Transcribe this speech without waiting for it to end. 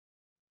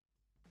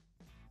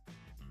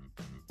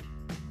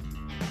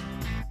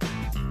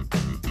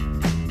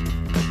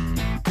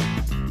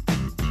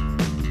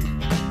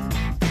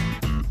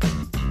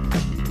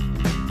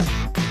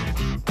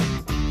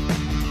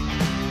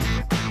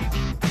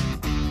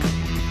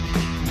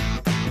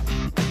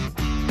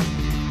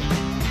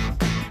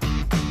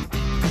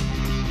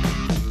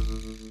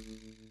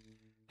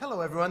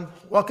everyone.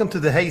 Welcome to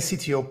the Hey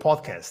CTO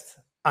podcast.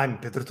 I'm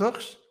Pedro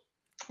Torres.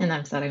 And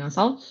I'm Sara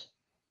Gonçalves.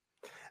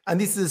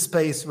 And this is a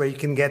space where you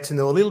can get to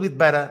know a little bit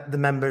better the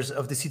members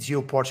of the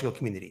CTO Portugal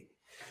community.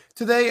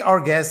 Today,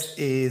 our guest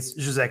is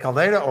José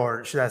Caldeira,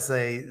 or should I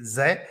say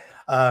Zé.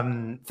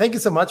 Thank you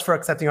so much for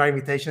accepting our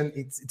invitation.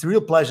 It's a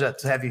real pleasure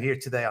to have you here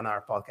today on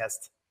our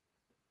podcast.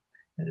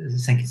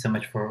 Thank you so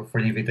much for the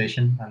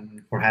invitation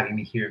and for having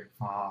me here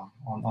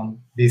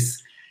on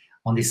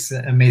this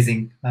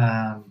amazing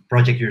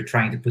project you're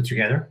trying to put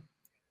together.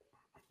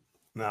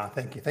 No,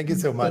 thank you. Thank you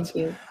so much.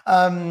 Thank you.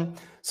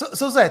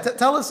 So Zé,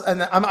 tell us,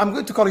 and I'm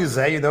going to call you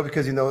Zé,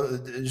 because,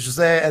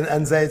 José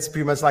and Zé, it's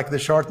pretty much like the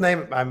short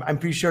name. I'm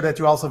pretty sure that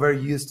you're also very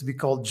used to be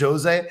called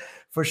José,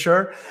 for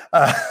sure,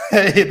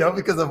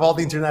 because of all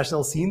the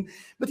international scene.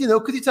 But,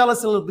 could you tell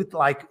us a little bit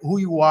like who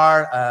you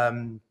are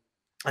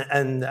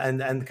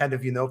and kind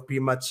of, pretty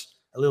much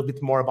a little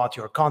bit more about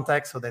your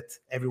context so that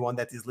everyone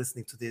that is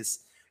listening to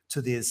this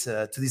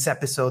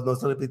episode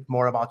knows a little bit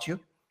more about you?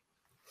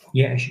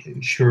 Yeah,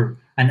 sure.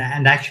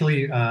 And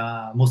actually,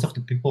 most of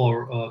the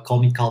people call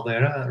me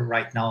Caldeira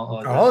right now.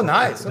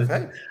 Nice.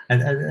 Okay.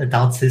 At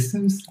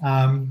OutSystems.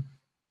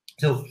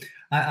 So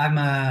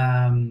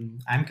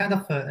I'm kind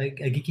of a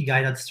geeky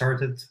guy that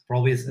started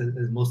probably as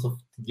most of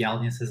the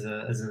audience as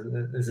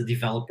a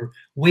developer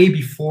way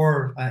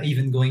before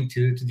even going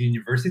to the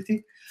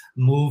university.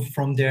 Moved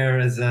from there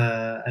as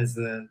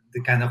the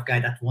kind of guy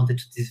that wanted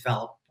to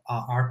develop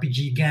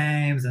RPG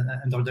games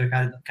and other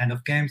kind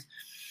of games.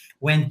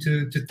 Went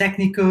to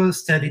Technico,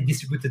 studied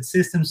distributed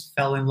systems,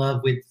 fell in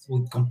love with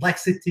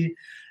complexity.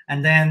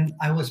 And then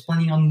I was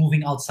planning on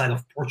moving outside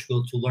of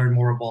Portugal to learn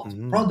more about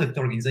product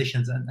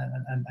organizations and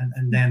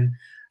then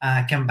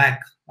came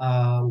back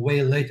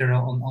way later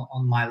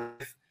on my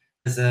life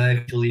as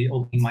actually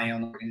opening my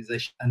own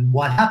organization. And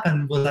what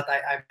happened was that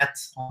I met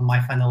on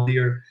my final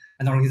year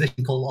an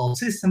organization called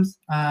OutSystems,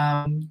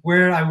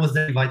 where I was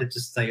then invited to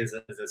stay as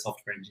a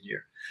software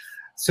engineer.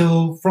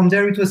 So from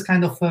there, it was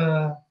kind of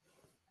a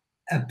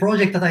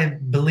project that I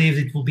believed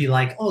it will be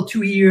like,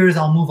 2 years,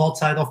 I'll move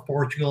outside of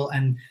Portugal,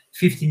 and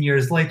 15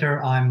 years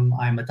later, I'm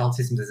at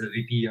OutSystems as a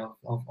VP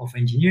of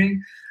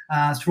engineering.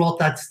 Throughout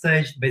that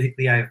stage,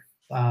 basically, I've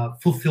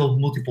fulfilled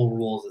multiple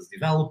roles as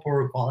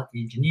developer,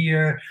 quality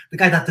engineer, the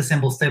guy that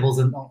assembles tables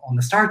on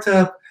the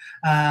startup.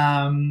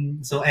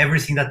 So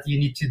everything that you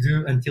need to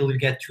do until you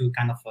get to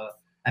kind of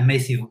a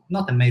massive,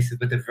 not a massive,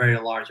 but a very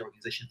large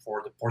organization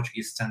for the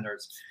Portuguese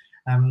standards.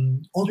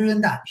 Other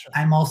than that,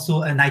 I'm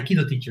also an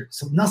Aikido teacher,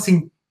 so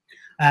nothing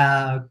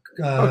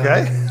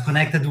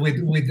connected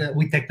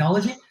with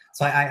technology.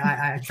 So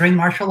I train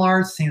martial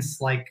arts since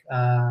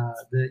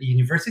the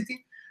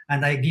university,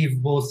 and I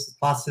give both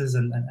classes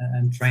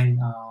and train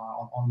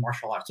on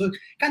martial arts. So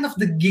kind of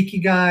the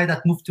geeky guy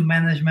that moved to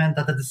management,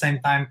 that at the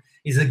same time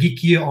is a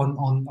geeky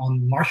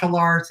on martial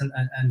arts and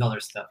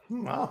other stuff.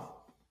 Wow,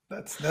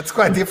 that's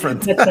quite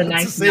different. That's a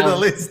nice to say the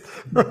least.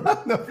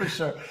 No, for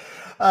sure.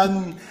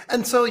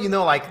 And so,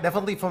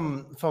 definitely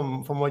from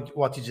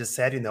what you just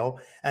said, and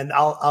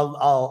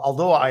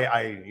although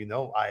I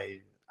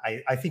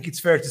think it's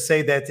fair to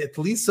say that at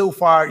least so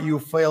far you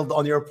failed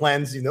on your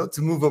plans,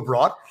 to move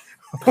abroad,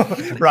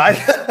 right?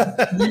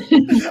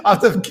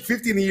 Out of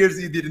 15 years,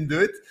 you didn't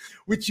do it,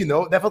 which,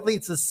 definitely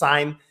it's a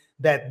sign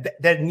that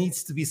there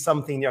needs to be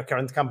something in your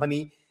current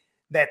company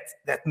that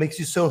makes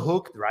you so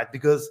hooked, right?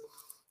 Because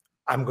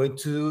I'm going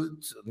to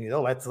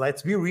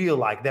let's be real.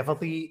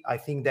 Definitely, I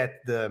think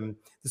that the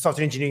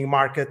software engineering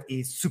market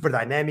is super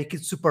dynamic.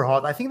 It's super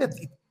hot. I think that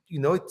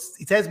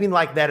it has been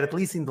like that at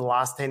least in the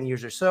last 10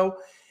 years or so.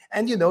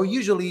 And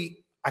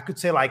usually I could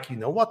say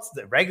what's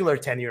the regular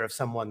tenure of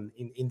someone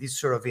in this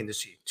sort of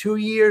industry? 2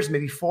 years,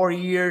 maybe 4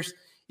 years.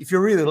 If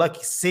you're really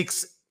lucky,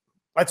 6.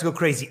 Let's go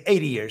crazy,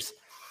 80 years.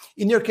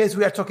 In your case,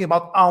 we are talking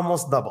about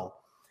almost double.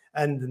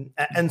 And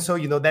so,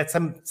 that's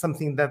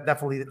something that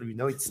definitely,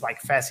 it's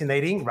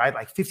fascinating,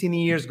 right? 15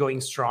 years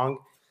going strong.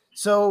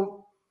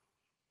 So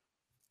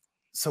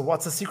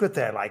what's the secret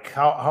there?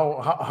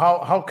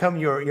 How come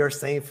you're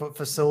staying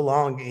for so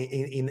long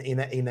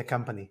in a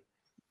company?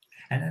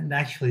 And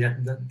actually,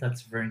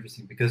 that's very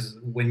interesting, because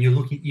when you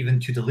look even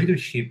to the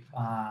leadership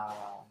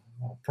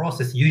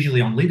process, usually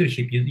on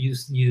leadership, you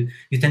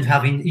tend to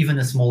have even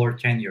a smaller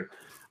tenure.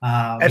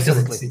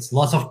 Because it's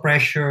lots of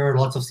pressure,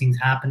 lots of things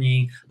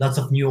happening, lots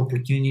of new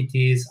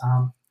opportunities,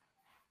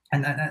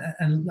 and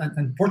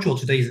Portugal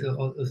today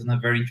is in a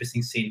very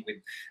interesting scene with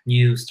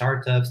new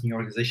startups, new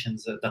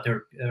organizations that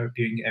are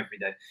appearing every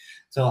day.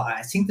 So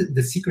I think that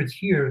the secret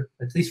here,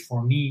 at least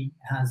for me,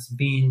 has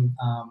been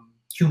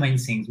two main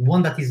things.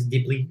 One that is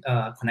deeply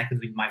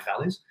connected with my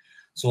values.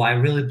 So I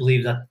really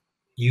believe that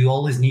you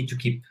always need to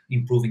keep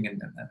improving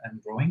and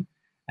growing.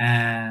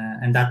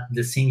 And that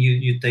the thing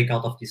you take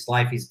out of this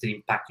life is the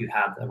impact you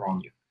had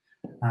around you.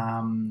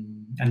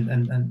 And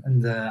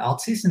the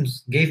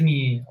OutSystems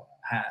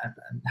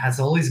has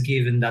always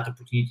given that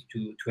opportunity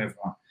to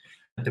everyone.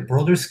 At the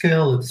broader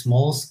scale, at the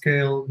small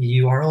scale,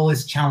 you are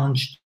always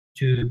challenged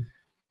to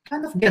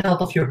kind of get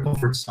out of your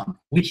comfort zone,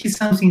 which is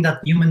something that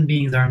human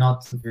beings are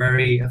not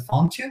very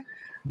fond to.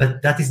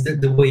 but that is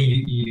the way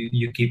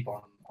you keep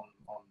on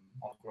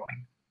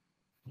growing.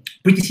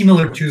 Pretty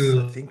similar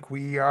to. I think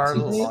we are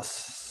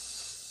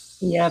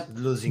lost. Yep.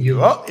 Losing you.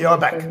 Oh, you're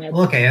back.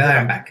 Okay,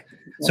 I'm back.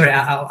 Sorry,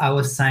 I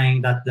was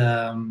saying that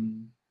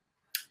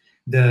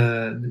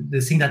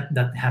the thing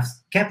that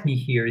has kept me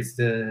here is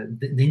the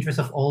interest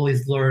of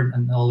always learn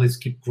and always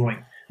keep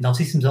growing. Now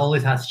systems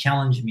always has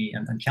challenged me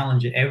and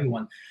challenged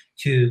everyone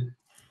to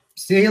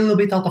stay a little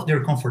bit out of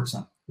their comfort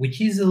zone, which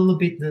is a little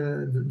bit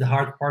the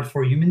hard part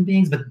for human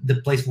beings, but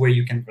the place where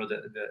you can grow the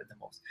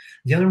most.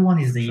 The other one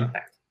is the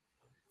impact.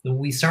 So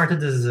we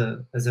started as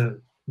a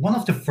one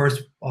of the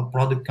first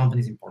product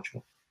companies in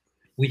Portugal,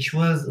 which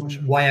was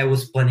why I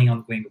was planning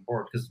on going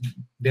abroad, because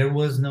there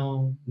was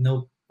no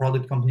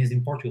product companies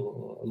in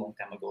Portugal a long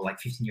time ago, like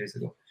 15 years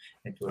ago.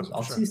 It was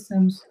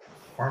OutSystems,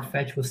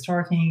 Farfetch was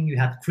starting, you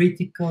had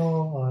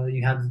Critical,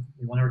 you had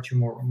one or two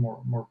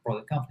more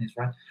product companies,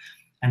 right?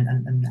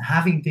 And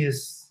having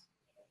this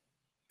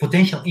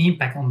potential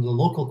impact on the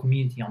local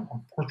community on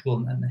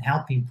Portugal and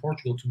helping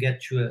Portugal to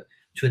get to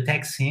a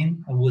tech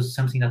scene was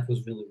something that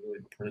was really, really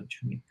important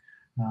to me.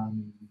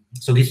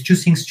 So these two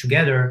things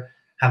together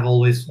have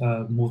always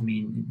moved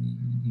me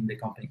in the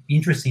company.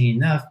 Interesting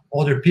enough,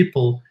 other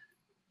people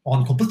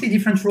on completely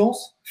different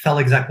roles felt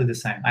exactly the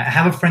same. I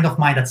have a friend of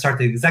mine that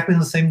started exactly on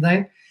the same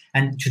day,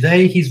 and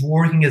today he's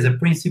working as a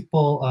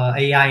principal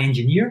AI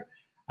engineer.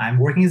 I'm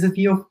working as a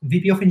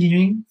VP of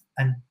engineering,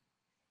 and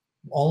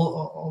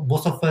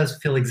most of us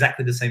feel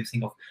exactly the same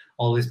thing of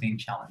always being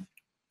challenged.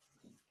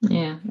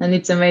 Yeah, and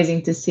it's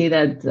amazing to see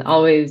that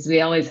we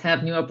always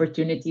have new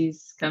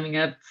opportunities coming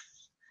up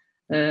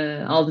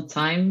all the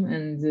time,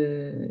 and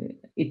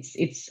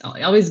it's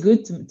always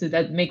good to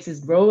that makes us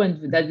grow,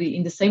 and that we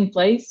in the same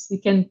place we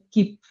can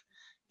keep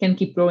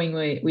growing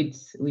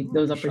with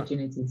those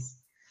opportunities.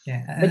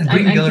 Yeah, and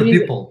bringing other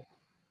people.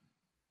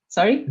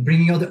 Sorry,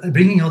 bringing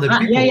other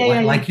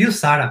people like you,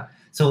 Sarah.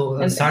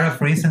 So Sarah,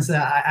 for instance,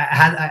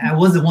 I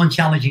was the one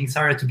challenging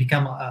Sarah to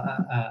become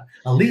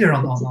a leader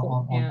on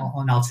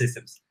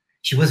OutSystems.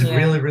 She was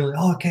really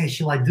okay.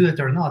 Should I do it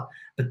or not?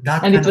 But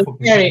that and it was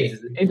scary.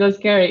 It was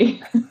scary.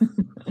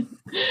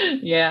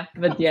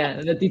 but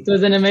it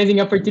was an amazing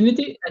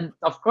opportunity, and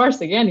of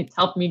course, again, it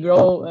helped me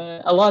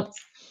grow a lot.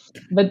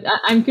 But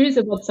I'm curious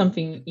about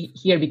something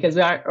here, because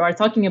we are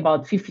talking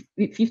about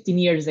 15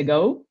 years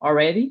ago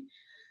already.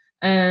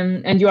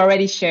 And you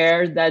already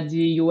shared that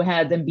you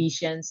had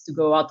ambitions to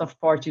go out of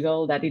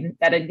Portugal. That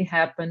didn't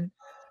happen.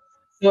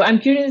 So I'm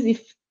curious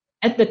if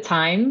at the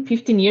time,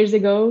 15 years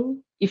ago,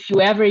 if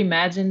you ever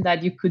imagined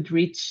that you could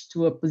reach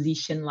to a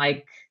position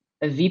like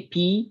a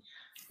VP,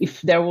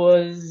 if there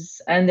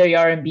was under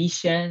your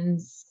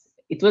ambitions,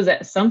 it was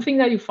something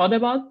that you thought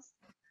about?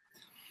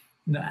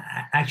 No,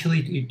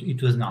 actually,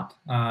 it was not,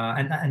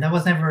 and I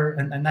was never,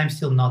 and I'm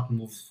still not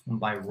moved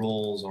by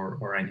roles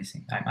or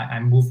anything.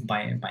 I'm moved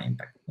by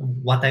impact.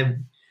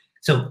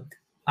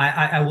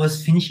 I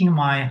was finishing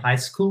my high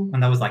school,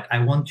 and I was like, I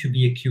want to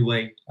be a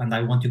QA, and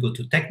I want to go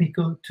to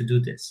technical to do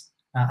this.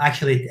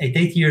 Actually, at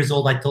 8 years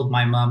old, I told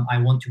my mom I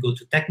want to go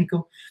to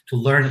technical to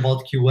learn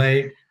about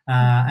QA,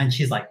 and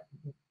she's like,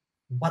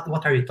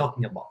 "What are you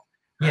talking about?"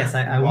 Yes,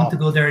 I want to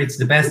go there. It's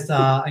the best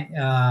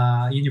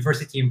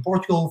university in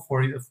Portugal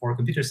for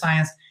computer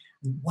science.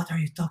 What are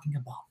you talking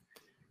about?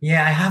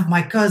 Yeah, I have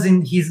my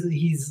cousin.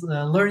 He's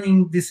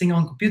learning this thing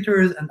on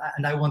computers,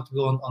 and I want to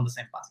go on the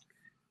same class.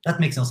 That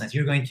makes no sense.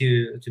 You're going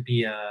to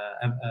be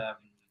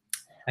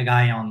a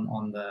guy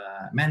on the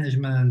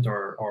management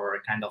or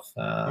kind of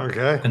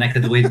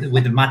connected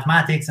with the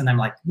mathematics. And I'm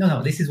like,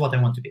 no, this is what I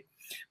want to be.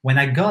 When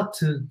I got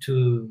to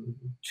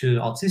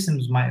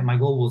OutSystems, my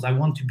goal was I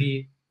want to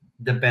be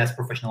the best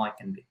professional I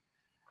can be,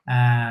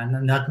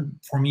 and that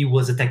for me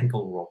was a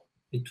technical role.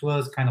 It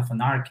was kind of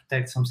an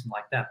architect, something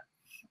like that.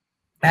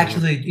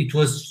 Actually, it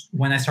was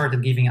when I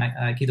started giving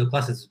Aikido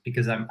classes,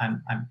 because I'm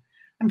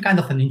kind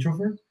of an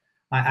introvert.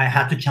 I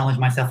had to challenge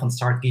myself and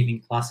start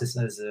giving classes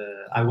as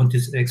I want to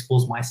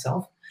expose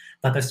myself.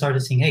 That I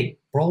started saying, hey,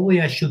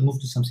 probably I should move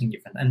to something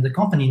different, and the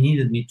company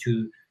needed me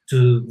to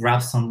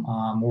grab some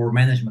more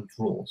management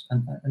roles,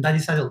 and I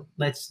decided,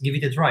 let's give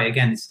it a try.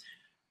 Again, it's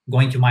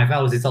going to my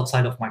values, it's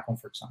outside of my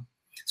comfort zone.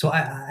 So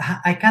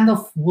I kind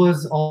of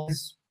was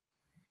always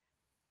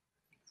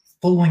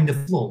following the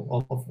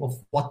flow of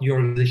what the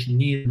organization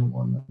needs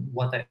and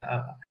what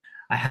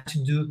I had to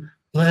do,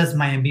 plus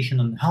my ambition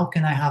on how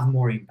can I have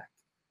more impact.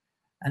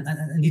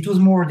 And it was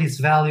more this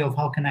value of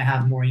how can I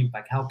have more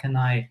impact, how can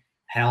I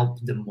help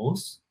the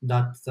most,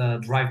 that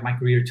drive my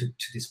career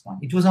to this point.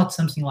 It was not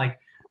something like,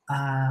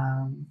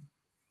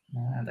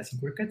 I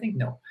think we're cutting.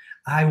 No,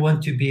 I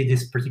want to be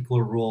this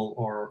particular role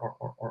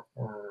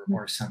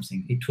or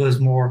something. It was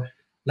more,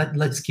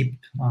 let's keep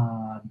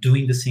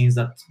doing the things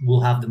that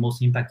will have the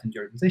most impact in the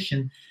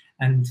organization,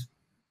 and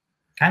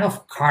kind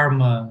of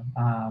karma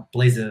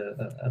plays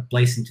a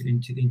place into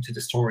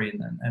the story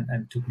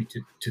and took me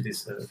to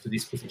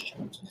this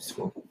position, to this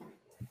role.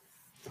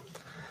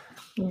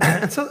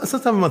 And so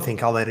tell me one thing,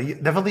 Caldeira.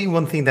 Definitely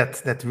one thing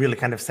that really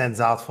kind of stands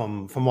out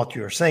from what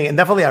you're saying, and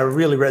definitely I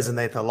really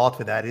resonate a lot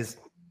with that, is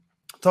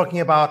talking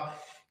about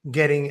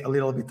getting a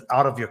little bit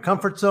out of your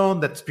comfort zone.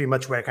 That's pretty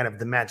much where kind of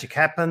the magic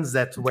happens.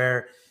 That's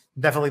where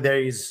definitely there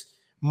is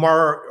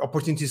more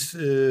opportunities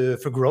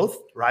for growth,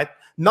 right?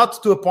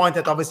 Not to a point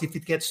that obviously if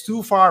it gets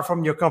too far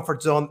from your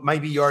comfort zone,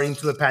 maybe you're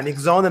into a panic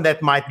zone, and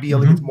that might be a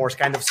little bit more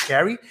kind of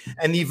scary.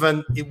 And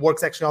even it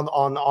works actually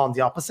on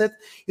the opposite,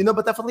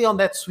 but definitely on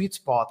that sweet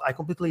spot, I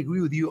completely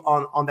agree with you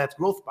on that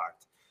growth part.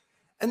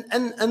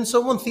 And so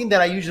one thing that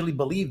I usually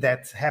believe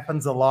that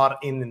happens a lot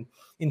in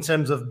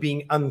terms of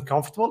being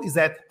uncomfortable is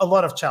that a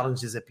lot of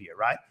challenges appear,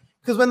 right?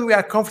 Because when we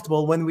are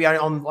comfortable, when we are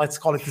on, let's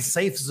call it the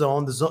safe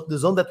zone, the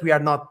zone that we are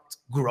not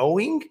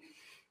growing,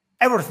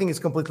 everything is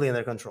completely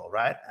under control,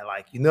 right? And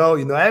like,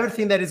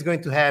 everything that is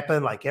going to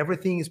happen, like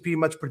everything is pretty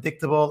much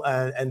predictable.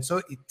 And so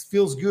it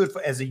feels good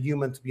as a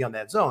human to be on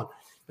that zone.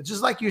 But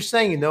just like you're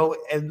saying,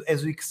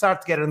 as we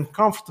start to get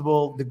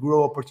uncomfortable, the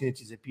growth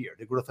opportunities appear,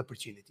 the growth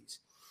opportunities.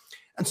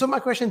 And so my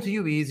question to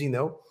you is,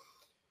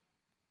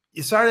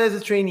 you started as a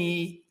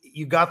trainee,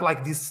 you got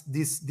like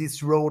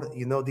this road,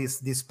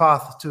 this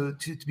path to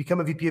become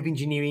a VP of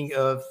engineering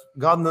of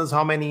God knows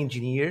how many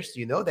engineers,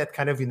 that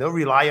kind of,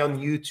 rely on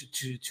you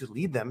to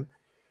lead them.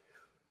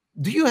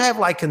 Do you have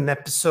like an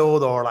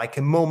episode or like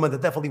a moment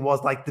that definitely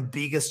was like the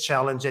biggest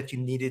challenge that you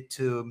needed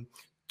to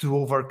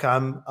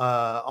overcome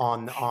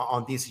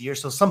on this year?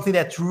 So something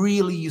that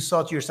really you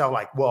thought to yourself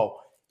like, whoa,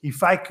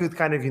 if I could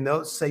kind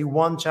of, say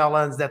one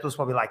challenge, that was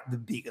probably like the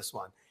biggest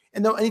one.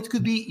 And it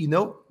could be,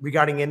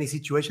 regarding any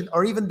situation,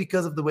 or even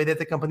because of the way that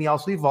the company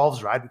also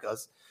evolves, right?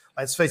 Because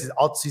let's face it,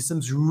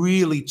 OutSystems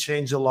really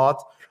changed a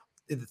lot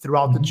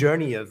throughout the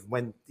journey of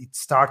when it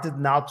started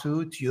now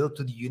to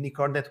the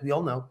unicorn that we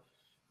all know.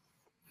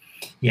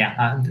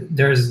 Yeah,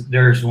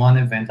 there's one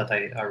event that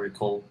I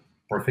recall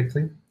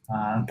perfectly.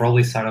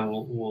 Probably Sarah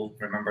will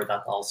remember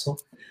that also.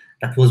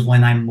 That was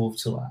when I moved.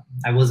 So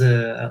I was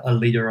a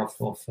leader of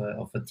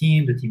a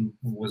team. The team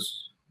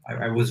was.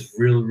 I was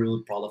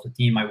really proud of the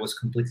team. I was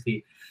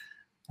completely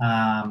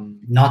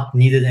not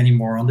needed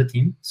anymore on the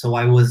team. So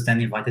I was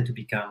then invited to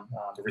become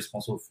the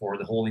responsible for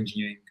the whole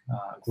engineering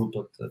group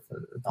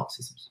at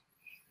OutSystems,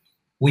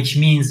 which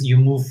means you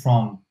move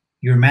from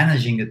you're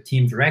managing a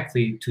team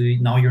directly to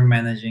now you're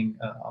managing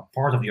a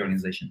part of the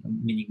organization,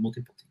 meaning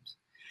multiple teams.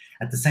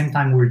 At the same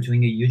time, we're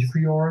doing a huge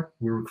reorg.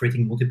 We were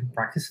creating multiple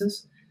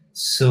practices.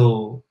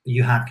 So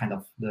you had kind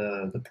of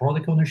the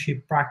product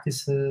ownership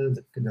practices,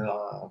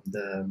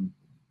 the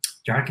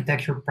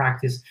architecture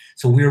practice.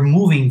 So we were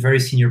moving very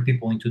senior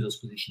people into those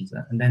positions.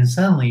 And then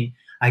suddenly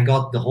I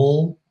got the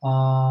whole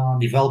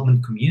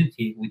development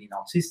community within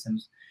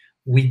OutSystems,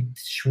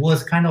 which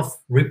was kind of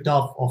ripped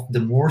off of the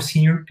more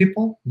senior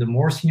people, the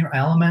more senior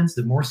elements,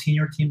 the more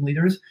senior team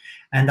leaders.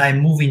 And I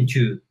move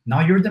into,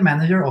 now you're the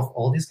manager of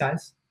all these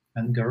guys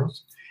and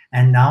girls.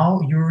 And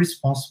now you're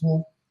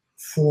responsible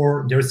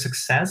for their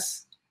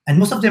success. And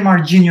most of them are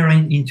junior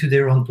into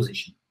their own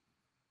position.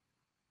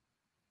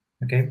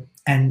 Okay.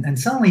 And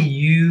suddenly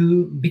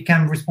you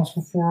become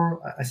responsible for,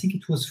 I think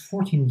it was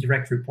 14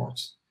 direct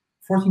reports.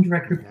 14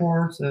 direct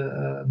reports,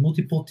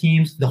 multiple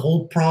teams, the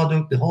whole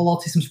product, the whole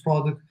OutSystems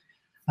product,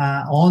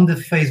 on the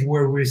phase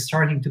where we're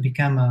starting to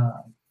become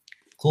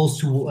close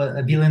to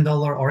 $1 billion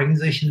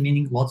organization,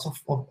 meaning lots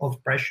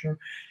of pressure.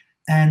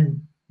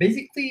 And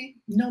basically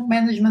no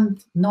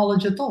management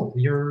knowledge at all.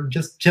 You're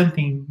just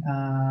jumping.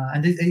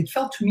 And it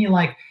felt to me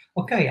like,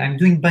 okay, I'm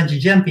doing bungee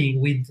jumping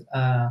with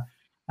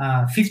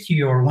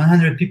 50 or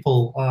 100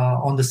 people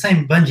on the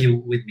same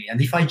bungee with me, and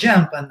if I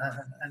jump and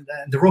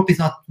the rope is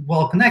not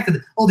well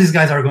connected, all these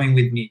guys are going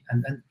with me,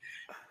 and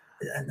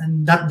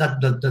that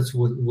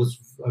was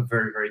a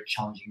very, very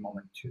challenging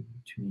moment to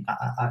me.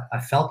 I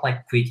felt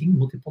like quitting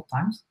multiple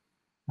times.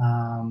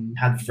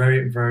 Had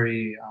very,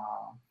 very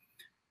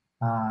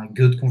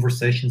good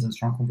conversations and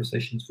strong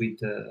conversations with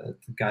the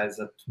guys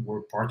that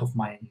were part of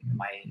my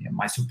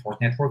support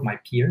network, my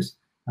peers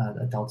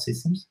at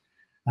OutSystems.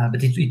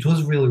 But it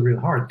was really, really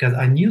hard because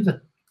I knew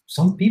that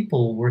some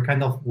people were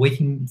kind of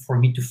waiting for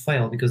me to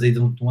fail because they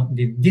didn't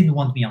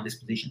want me on this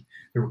position.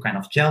 They were kind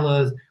of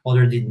jealous,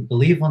 others didn't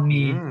believe on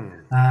me.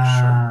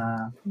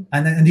 Sure.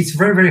 And it's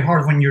very, very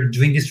hard when you're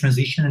doing this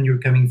transition and you're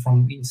coming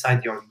from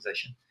inside the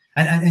organization.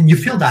 And you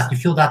feel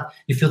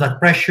that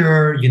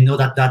pressure. You know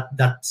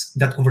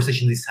that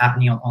conversation is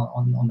happening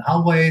on the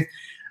hallways.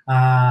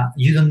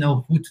 You don't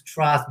know who to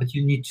trust, but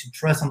you need to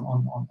trust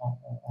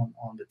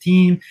on the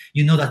team.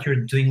 You know that you're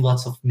doing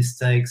lots of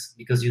mistakes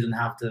because you don't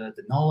have the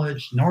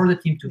knowledge nor the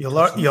team to.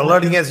 You're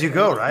learning as you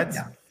go, right?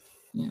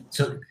 Yeah.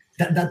 So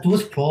that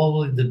was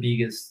probably the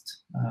biggest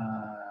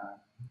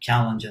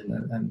challenge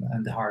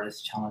and the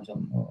hardest challenge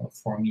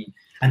for me.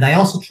 And I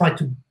also tried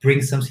to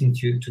bring something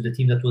to the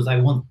team that was, I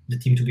want the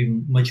team to be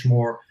much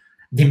more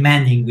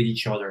demanding with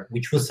each other,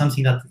 which was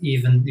something that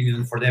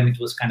even for them, it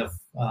was kind of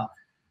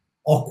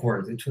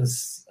awkward. It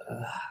was,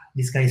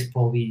 this guy is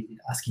probably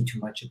asking too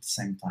much at the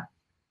same time.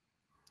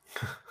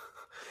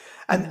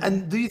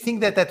 And do you think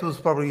that was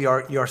probably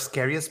your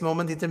scariest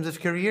moment in terms of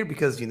career?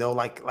 Because,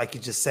 like you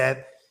just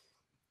said,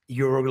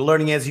 you're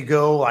learning as you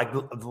go, like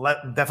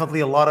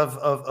definitely a lot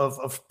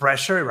of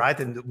pressure, right?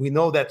 And we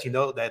know that,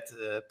 that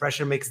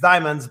pressure makes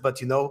diamonds,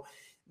 but,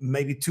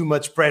 maybe too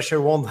much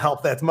pressure won't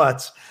help that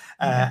much.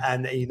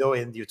 And,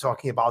 and you're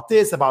talking about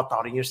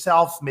doubting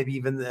yourself, maybe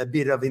even a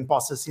bit of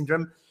imposter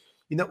syndrome.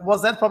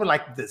 Was that probably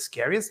like the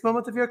scariest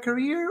moment of your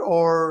career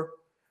or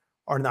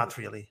not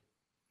really?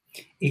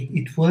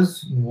 It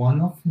was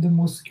one of the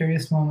most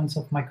scariest moments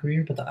of my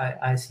career, but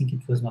I think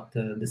it was not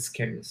the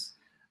scariest.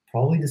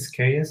 Probably the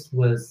scariest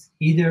was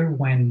either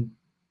when,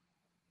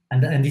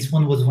 and this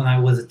one was when I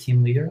was a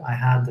team leader. I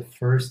had the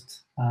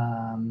first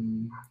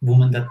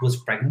woman that was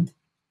pregnant.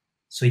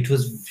 So it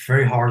was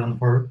very hard on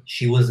her.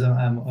 She was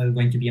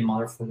going to be a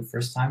mother for the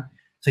first time.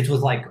 So it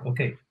was like,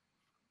 okay,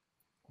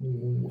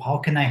 how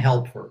can I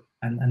help her?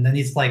 And then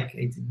it's like,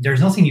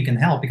 there's nothing you can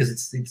help because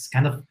it's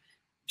kind of,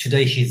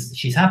 today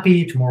she's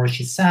happy, tomorrow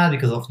she's sad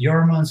because of the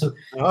hormones. So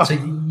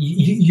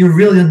you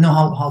really don't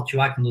know how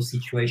to act in those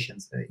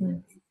situations.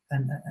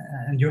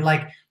 And you're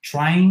like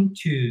trying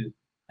to,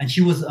 and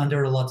she was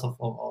under a lot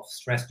of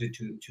stress due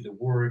to the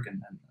work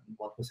and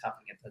what was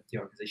happening at the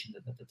organization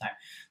at the time.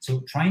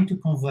 So trying to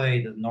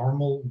convey the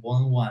normal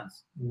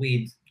one-on-ones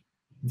with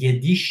the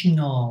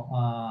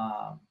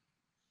additional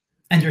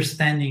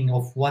understanding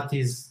of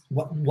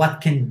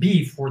what can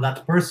be for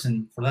that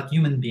person, for that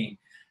human being,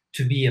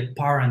 to be a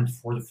parent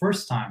for the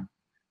first time,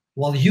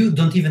 well, you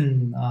don't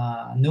even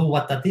know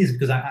what that is,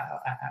 because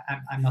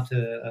I'm not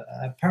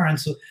a parent.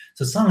 So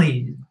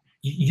suddenly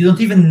you don't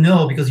even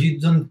know, because you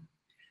don't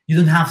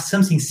have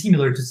something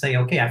similar to say,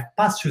 okay, I've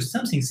passed through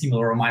something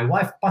similar, or my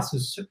wife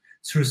passed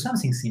through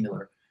something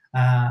similar.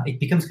 It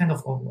becomes kind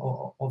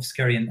of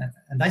scary, and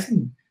I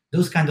think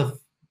those kind of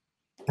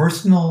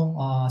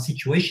personal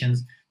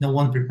situations, no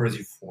one prepares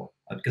you for,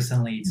 because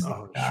suddenly it's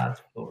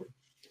that.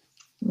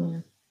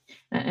 Yeah.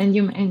 And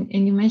you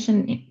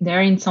mentioned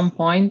there in some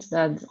point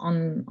that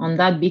on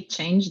that big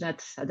change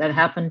that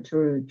happened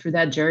through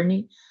that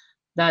journey,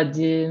 that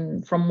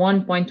from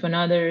one point to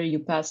another you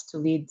passed to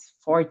lead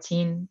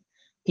 14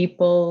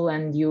 people,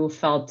 and you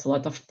felt a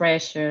lot of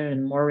pressure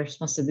and more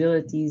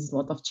responsibilities, a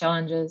lot of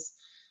challenges.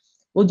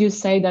 Would you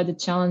say that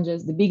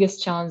the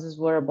biggest challenges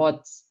were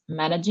about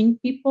managing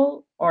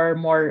people, or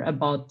more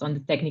about on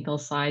the technical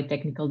side,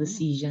 technical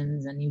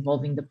decisions and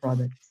involving the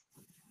product?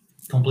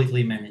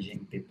 Completely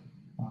managing people.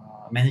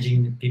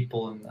 Managing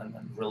people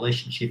and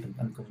relationship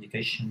and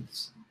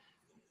communications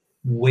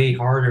way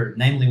harder,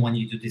 namely when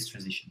you do this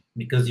transition,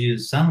 because you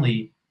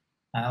suddenly,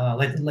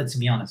 let's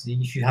be honest,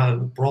 if you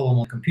have a problem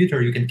on the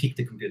computer, you can kick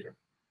the computer.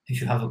 If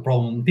you have a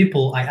problem with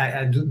people,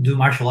 I do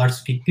martial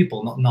arts to kick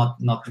people, not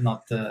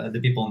the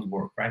people in the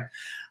work, right?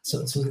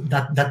 So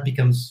that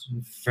becomes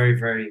very,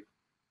 very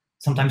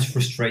sometimes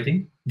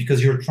frustrating,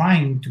 because you're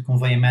trying to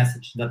convey a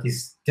message that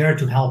is there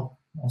to help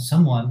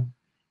someone,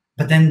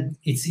 but then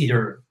it's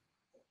either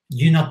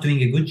you're not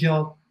doing a good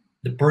job,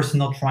 the person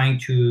not trying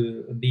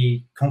to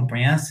be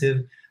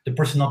comprehensive, the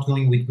person not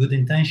going with good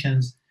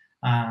intentions,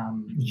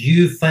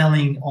 you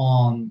failing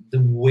on the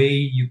way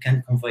you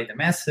can convey the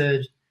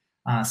message,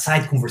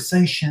 side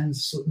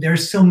conversations. So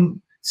there's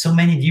so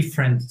many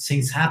different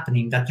things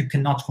happening that you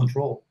cannot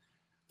control.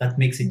 That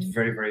makes it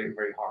very, very,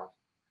 very hard.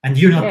 And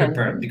you're not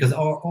prepared, because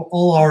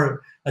all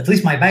our, at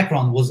least my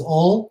background was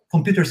all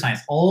computer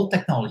science, all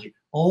technology,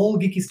 all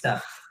geeky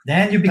stuff.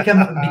 Then you become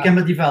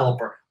a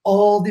developer,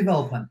 all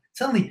development.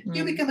 Suddenly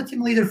you become a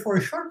team leader for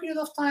a short period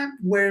of time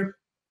where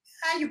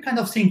you kind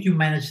of think you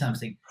manage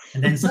something.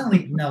 And then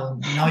suddenly, no,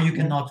 now you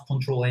cannot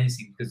control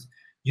anything, because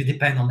you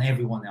depend on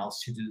everyone else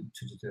to do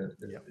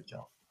the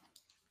job.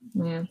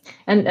 Yeah.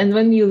 And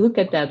when you look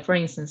at that, for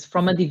instance,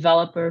 from a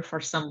developer, for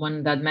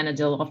someone that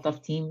manages a lot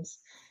of teams,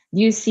 do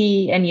you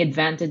see any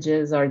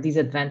advantages or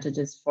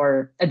disadvantages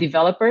for a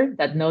developer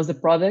that knows the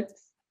product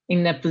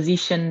in a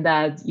position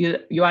that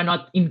you are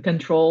not in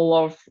control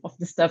of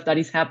the stuff that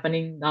is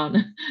happening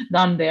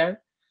down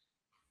there?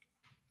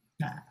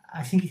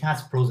 I think it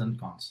has pros and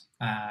cons.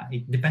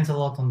 It depends a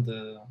lot on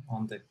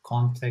the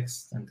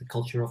context and the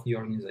culture of the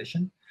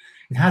organization.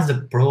 It has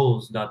the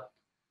pros that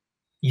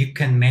you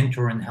can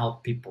mentor and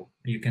help people.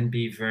 You can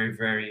be very,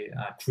 very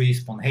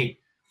crisp on, hey,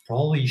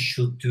 probably you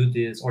should do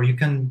this, or you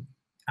can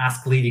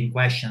ask leading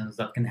questions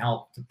that can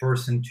help the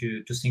person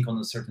to think on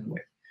a certain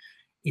way.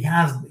 It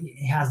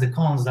has the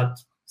cons that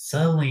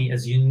suddenly,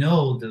 as you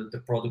know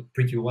the product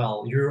pretty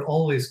well, you're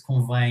always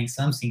conveying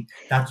something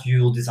that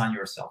you'll design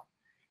yourself.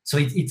 So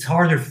it's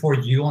harder for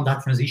you on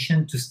that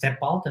transition to step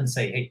out and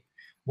say, hey,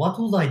 what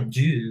would I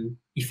do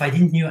if I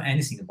didn't know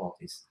anything about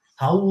this?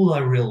 How will I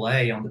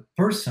rely on the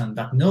person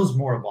that knows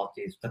more about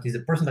this, that is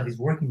the person that is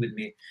working with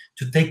me,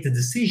 to take the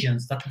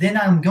decisions that then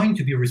I'm going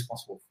to be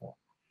responsible for?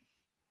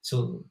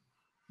 So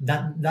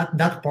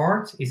that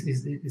part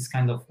is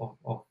kind of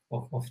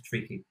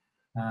tricky.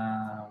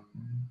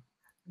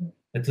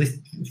 At least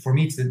for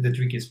me, it's the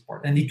trickiest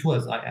part. And it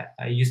was,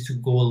 I used to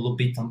go a little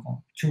bit on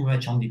too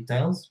much on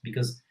details,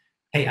 because,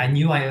 hey, I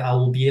knew I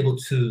will be able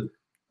to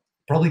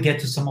probably get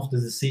to some of the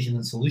decisions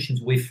and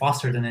solutions way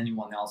faster than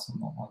anyone else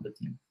on the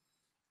team.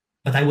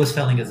 But I was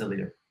failing as a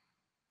leader.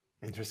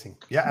 Interesting.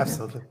 Yeah,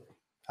 absolutely.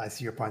 I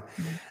see your point.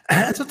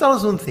 So tell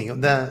us one thing.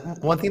 The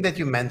one thing that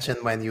you mentioned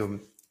when you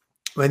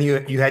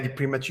had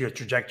pretty much your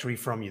trajectory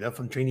from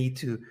from trainee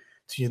to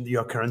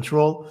your current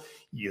role,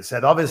 you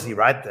said obviously,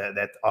 right,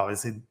 that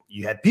obviously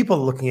you had people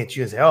looking at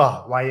you and say,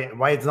 oh,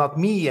 why it's not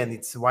me,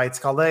 and why it's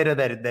Caldeira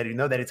that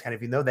that it's kind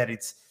of that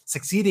it's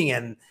succeeding,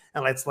 and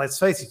let's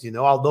face it,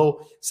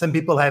 although some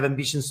people have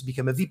ambitions to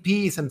become a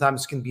VP,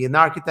 sometimes can be an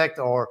architect,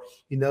 or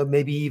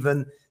maybe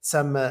even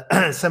some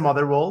some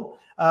other role.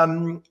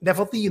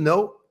 Definitely,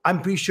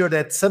 I'm pretty sure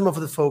that some of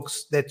the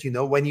folks that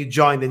when you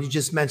joined, and you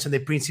just mentioned the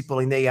principal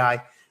in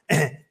AI,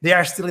 they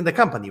are still in the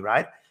company,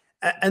 right?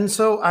 And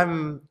so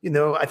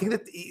I think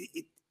that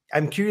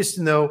I'm curious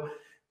to know,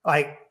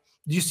 like,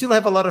 do you still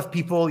have a lot of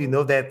people,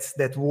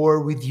 that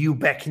were with you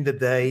back in the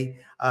day?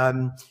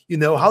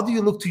 How do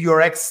you look to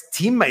your ex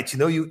teammates?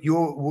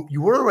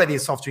 You were already a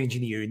software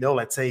engineer,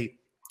 let's say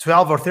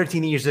 12 or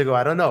 13 years ago,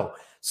 I don't know.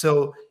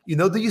 So,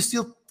 do you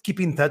still keep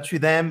in touch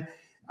with them?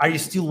 Are you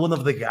still one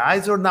of the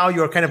guys, or now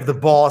you're kind of the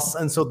boss?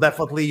 And so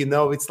definitely,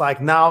 it's like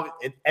now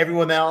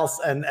everyone else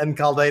and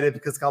Caldeira,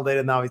 because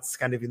Caldeira now it's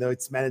kind of,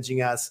 it's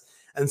managing us.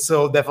 And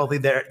so definitely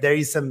there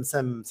is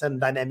some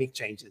dynamic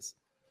changes.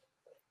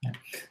 Yeah.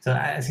 So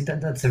I think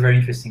that's a very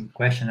interesting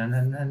question,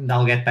 and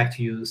I'll get back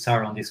to you,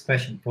 Sarah, on this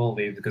question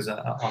probably, because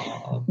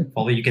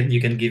probably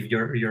you can give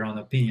your own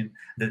opinion.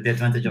 The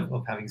advantage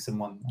of having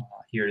someone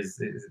here is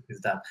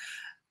that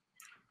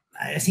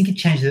I think it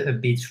changed a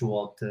bit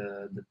throughout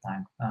the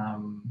time.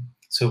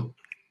 So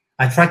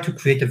I try to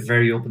create a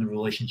very open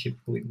relationship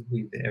with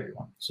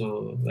everyone.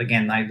 So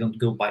again, I don't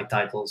go by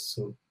titles.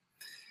 So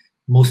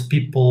most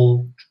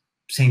people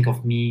think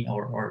of me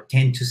or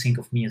tend to think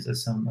of me as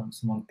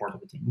someone part of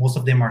the team. Most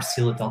of them are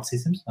still at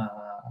OutSystems.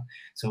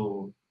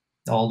 So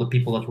all the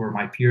people that were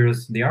my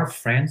peers, they are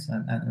friends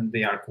and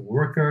they are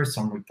co-workers.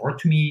 Some report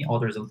to me,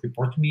 others don't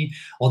report to me.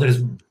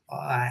 Others,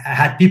 I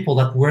had people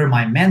that were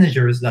my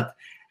managers that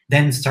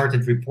then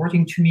started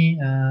reporting to me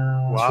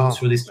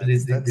through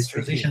this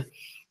position.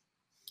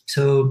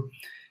 So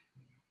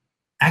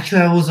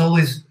actually, I was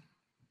always,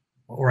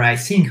 or I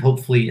think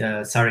hopefully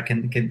Sarah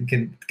can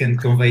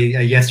convey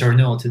a yes or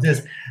no to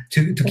this,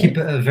 to keep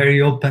a very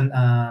open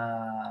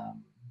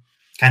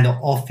kind of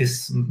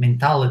office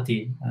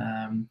mentality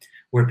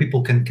where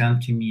people can come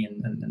to me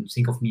and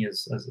think of me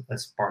as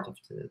part of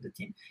the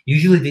team.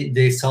 Usually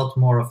they thought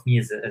more of me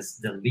as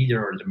the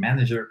leader or the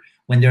manager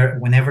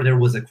whenever there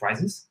was a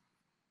crisis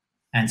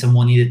and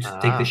someone needed to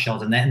take the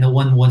shot, and no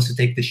one wants to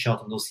take the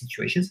shot in those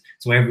situations.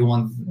 So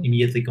everyone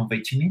immediately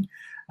conveyed to me.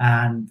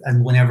 And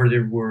whenever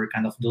there were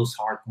kind of those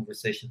hard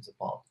conversations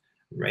about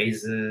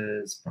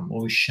raises,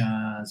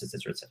 promotions,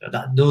 etc.,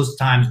 those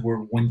times were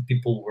when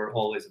people were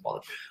always about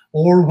it,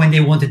 or when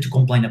they wanted to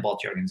complain about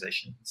the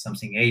organization,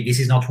 something, hey, this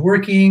is not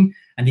working,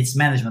 and it's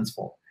management's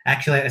fault.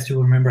 Actually, I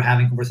still remember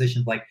having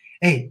conversations like,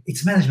 hey,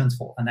 it's management's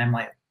fault, and I'm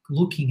like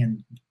looking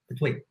and,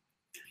 but wait,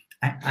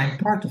 I'm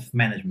part of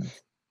management.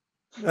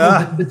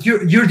 But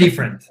you're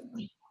different.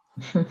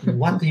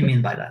 What do you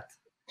mean by that?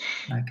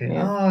 Okay.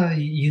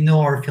 Yeah.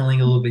 Are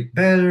feeling a little bit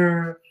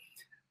better.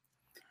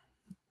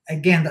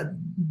 Again,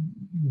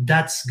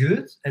 that's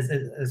good.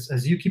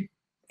 As you keep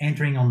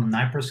entering on an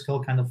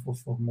hyperscale kind of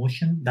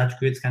motion, that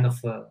creates kind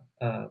of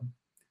a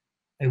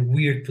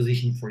weird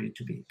position for you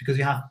to be, because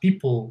you have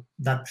people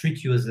that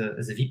treat you as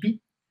a VP,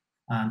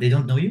 they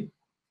don't know you,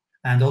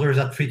 and others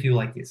that treat you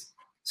like this.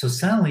 So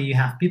suddenly you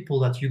have people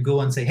that you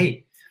go and say,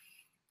 hey,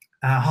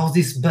 how's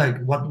this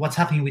bug? What's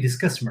happening with this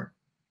customer?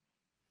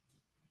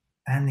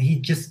 And he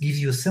just gives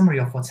you a summary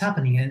of what's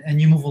happening, and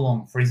you move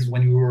along. For instance,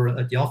 when we were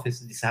at the office,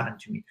 this happened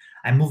to me.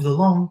 I moved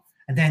along,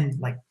 and then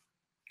like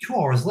 2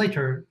 hours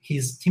later,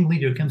 his team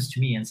leader comes to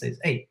me and says,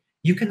 hey,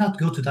 you cannot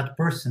go to that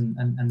person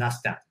and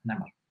ask that. And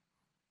I'm like,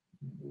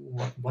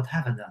 what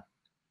have I done?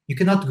 You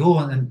cannot go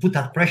and put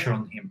that pressure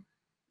on him.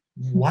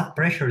 What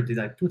pressure did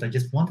I put? I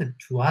just wanted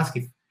to ask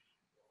if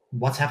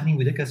what's happening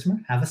with the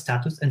customer, have a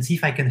status, and see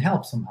if I can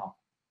help somehow.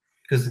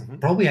 Because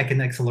probably I can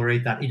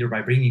accelerate that either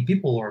by bringing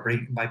people or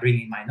by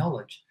bringing my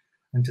knowledge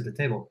into the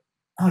table.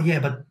 Oh yeah,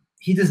 but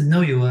he doesn't know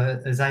you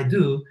as I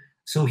do,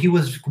 so he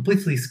was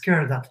completely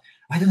scared that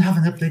I don't have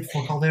an update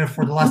for Caldeira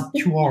for the last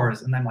 2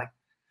 hours, and I'm like,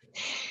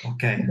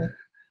 okay.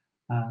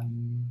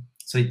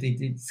 So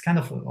it's kind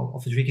of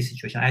a tricky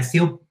situation. I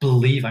still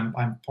believe I'm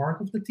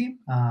part of the team.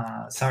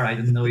 Sarah, I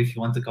don't know if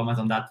you want to comment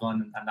on that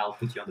one, and I'll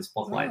put you on the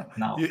spotlight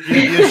now. You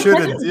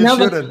shouldn't. You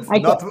shouldn't.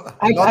 Not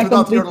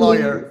without your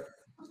lawyer.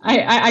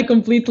 I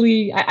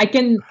completely I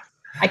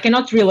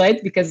cannot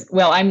relate, because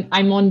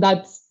I'm on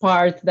that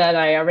part that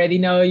I already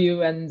know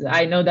you, and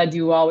I know that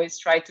you always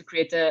try to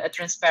create a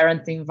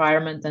transparent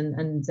environment,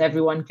 and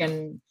everyone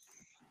can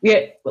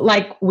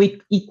like with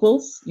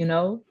equals,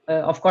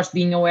 of course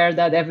being aware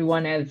that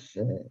everyone has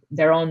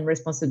their own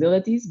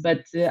responsibilities,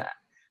 but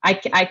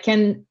I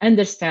can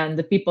understand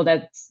the people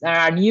that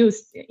are new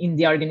in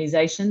the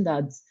organization,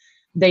 that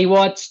they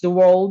watch the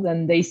world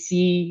and they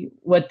see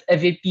what a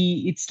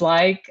VP it's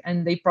like,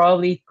 and they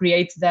probably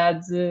create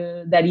that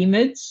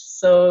image.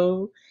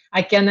 So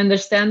I can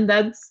understand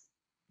that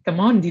come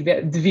on, the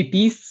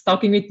VP's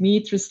talking with me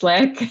through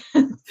Slack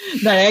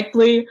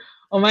directly.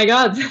 Oh my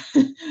God.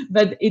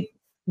 But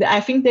I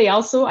think they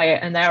also, I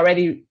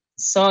already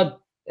saw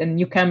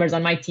newcomers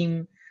on my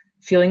team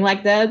feeling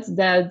like that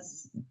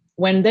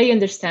when they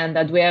understand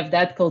that we have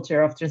that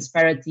culture of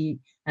transparency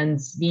and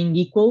being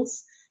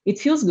equals, it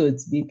feels good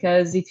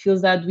because it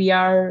feels that we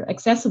are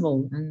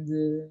accessible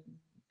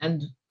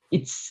and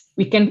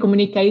we can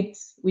communicate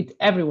with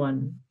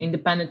everyone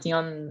independently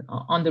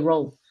on the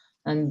role,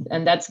 and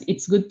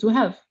it's good to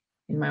have,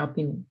 in my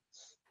opinion.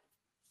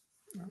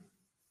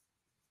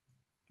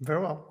 Very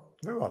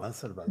well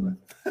answered, by the way.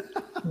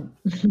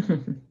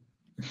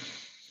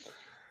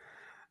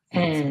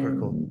 And super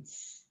cool.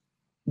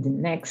 The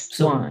next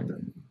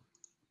one.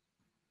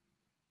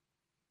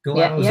 Go.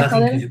 I was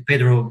asking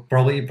Pedro.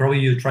 Probably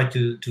you try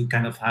to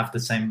kind of have the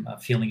same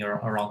feeling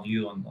around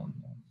you on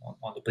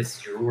the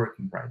places you're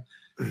working, right?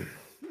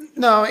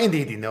 No,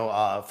 indeed,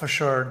 for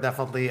sure,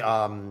 definitely.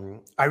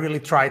 I really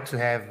try to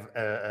have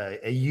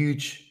a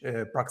huge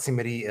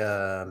proximity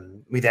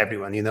with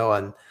everyone,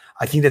 and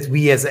I think that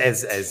we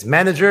as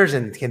managers,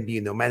 and it can be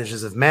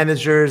managers of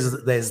managers,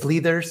 as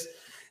leaders,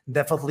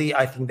 definitely,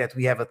 I think that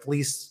we have at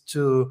least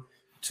two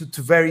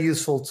very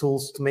useful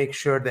tools to make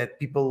sure that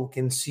people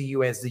can see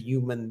you as the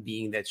human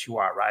being that you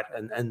are, right?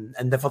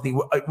 And definitely,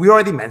 we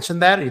already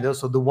mentioned that,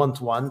 so the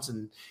one-to-ones,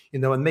 and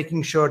and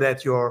making sure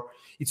that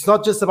it's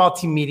not just about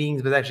team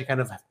meetings, but actually kind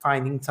of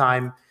finding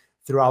time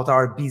throughout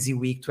our busy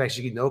week to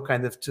actually,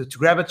 kind of to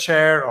grab a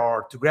chair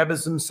or to grab a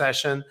Zoom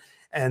session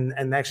and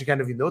actually kind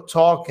of,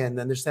 talk and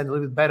understand a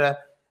little bit better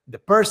the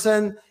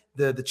person,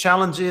 the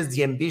challenges,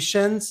 the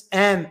ambitions,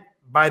 and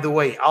by the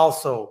way,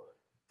 also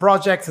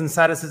projects and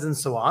statuses and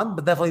so on,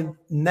 but definitely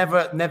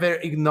never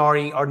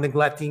ignoring or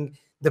neglecting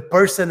the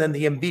person and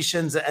the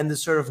ambitions and the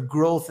sort of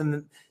growth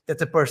that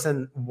the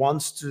person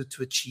wants to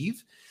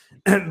achieve.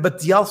 But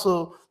the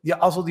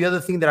other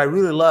thing that I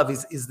really love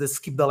is the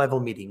skip the level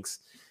meetings.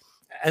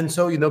 And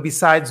so,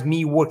 besides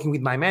me working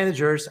with my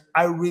managers,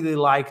 I really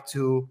like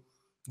to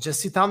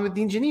just sit down with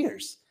the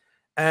engineers.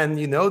 And,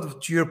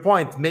 to your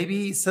point,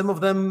 maybe some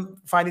of them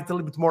find it a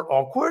little bit more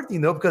awkward,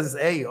 because,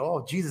 hey,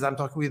 oh, Jesus, I'm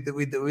talking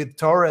with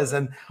Torres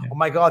and, oh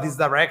my God, he's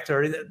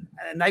director.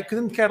 And I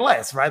couldn't care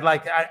less, right?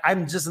 Like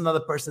I'm just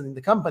another person in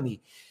the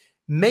company.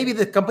 Maybe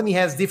the company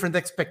has different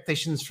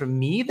expectations from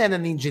me than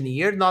an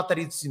engineer. Not that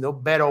it's,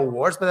 better or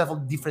worse, but they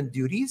have different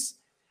duties.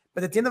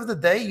 But at the end of the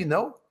day,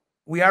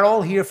 we are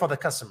all here for the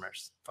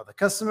customers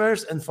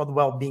and for the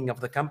well-being of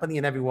the company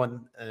and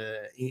everyone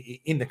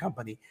in the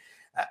company.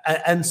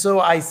 And so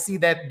I see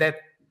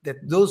that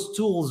those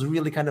tools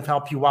really kind of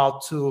help you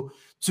out to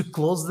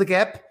close the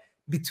gap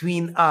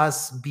between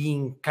us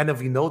being kind of,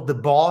 the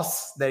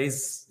boss that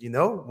is,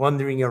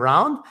 wandering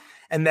around,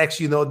 and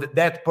actually,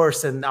 that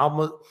person,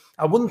 almost,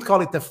 I wouldn't call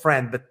it a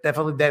friend, but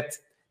definitely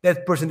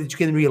that person that you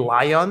can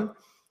rely on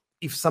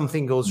if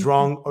something goes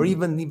wrong, or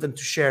even to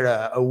share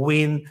a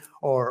win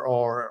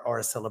or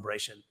a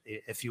celebration,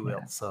 if you will.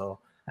 Yeah. So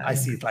I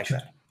see it like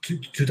that.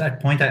 To that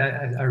point,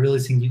 I really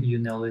think you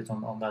nailed it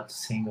on that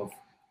thing of,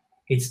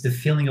 it's the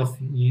feeling of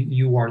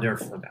you are there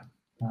for them.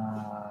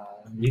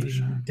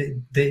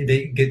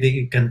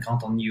 They can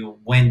count on you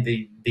when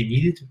they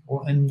need it,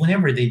 and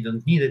whenever they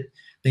don't need it,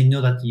 they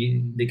know that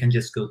they can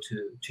just go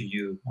to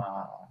you,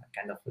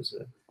 kind of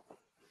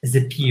as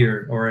a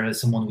peer, or as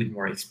someone with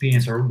more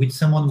experience, or with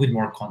someone with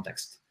more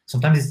context.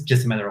 Sometimes it's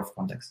just a matter of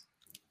context.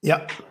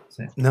 Yeah.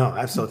 So. No,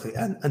 absolutely.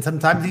 And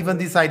sometimes even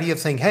this idea of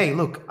saying, hey,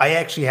 look, I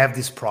actually have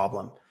this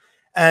problem.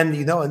 And,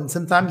 and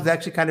sometimes it's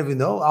actually kind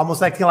of,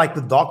 almost acting like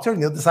the doctor,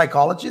 the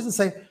psychologist, and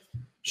say,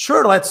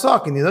 sure, let's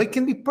talk. And, it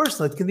can be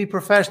personal, it can be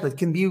professional, it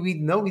can be,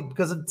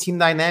 because of team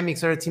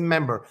dynamics or a team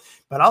member,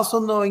 but also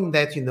knowing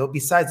that,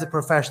 besides the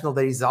professional,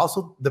 there is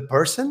also the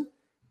person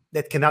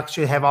that can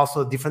actually have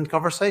also a different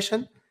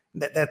conversation.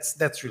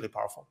 That's really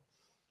powerful.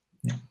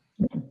 Yeah.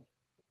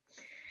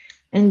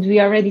 And we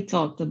already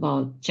talked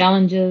about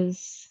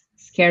challenges,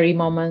 scary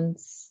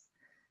moments.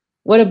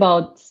 What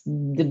about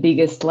the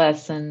biggest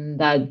lesson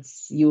that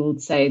you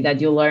would say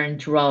that you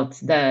learned throughout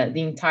the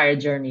entire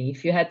journey?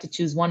 If you had to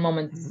choose one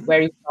moment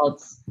where you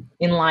felt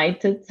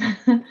enlightened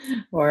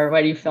or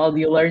where you felt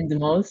you learned the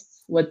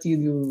most, what do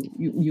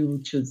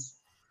you choose?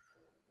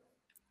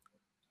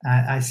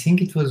 I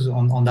think it was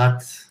on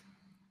that.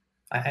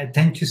 I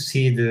tend to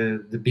see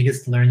the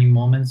biggest learning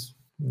moments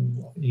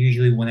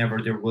usually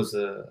whenever there was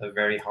a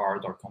very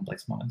hard or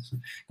complex moment. So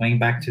going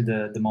back to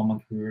the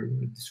moment we were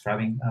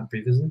describing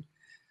previously,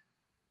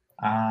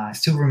 I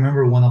still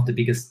remember one of the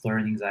biggest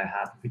learnings I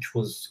had, which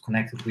was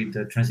connected with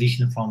the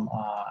transition from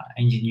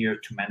engineer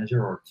to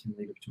manager, or team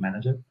leader to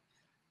manager,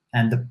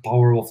 and the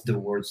power of the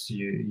words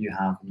you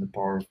have, and the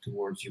power of the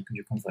words you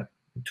convey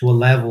to a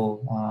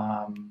level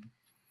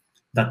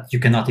that you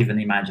cannot even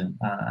imagine.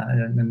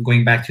 And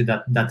going back to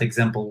that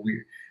example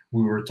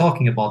we were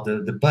talking about,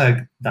 the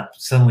bug that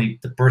suddenly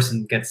the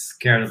person gets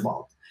scared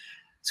about.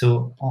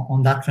 So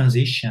on that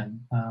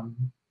transition,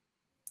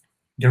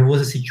 there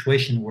was a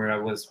situation where I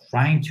was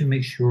trying to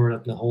make sure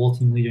that the whole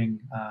team leading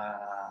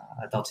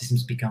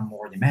systems become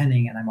more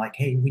demanding, and I'm like,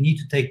 hey, we need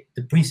to take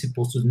the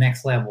principles to the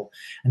next level,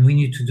 and we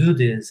need to do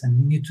this, and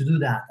we need to do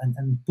that,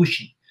 and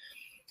pushing.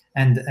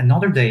 And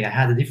another day, I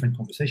had a different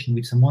conversation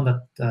with someone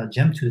that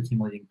jumped to the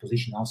team leading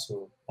position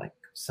also, like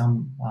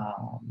some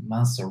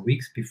months or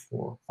weeks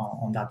before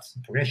on that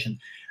progression.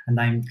 And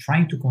I'm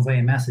trying to convey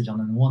a message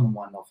on a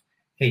one-on-one of,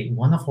 hey,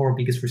 one of our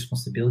biggest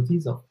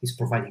responsibilities is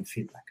providing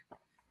feedback,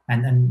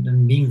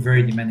 and being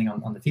very demanding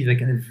on the feedback,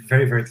 and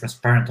very, very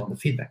transparent on the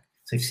feedback.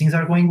 So if things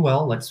are going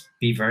well, let's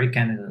be very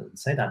candid and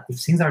say that. If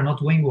things are not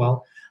going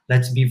well,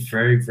 let's be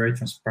very, very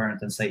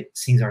transparent and say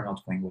things are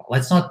not going well.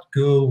 Let's not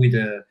go with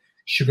a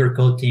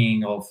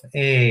sugarcoating of,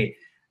 hey,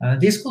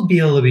 this could be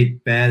a little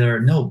bit better.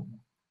 No,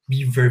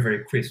 be very,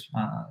 very crisp.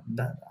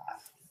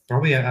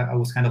 Probably I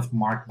was kind of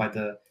marked by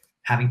the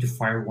having to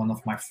fire one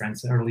of my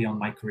friends early on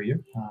my career.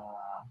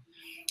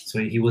 So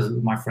he was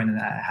my friend, and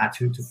I had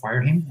to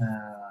fire him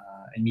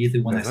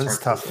immediately when I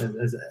started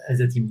as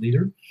a team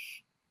leader.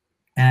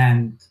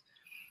 And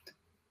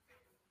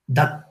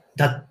that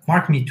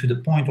marked me to the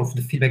point of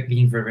the feedback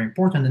being very, very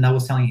important. And I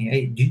was telling him,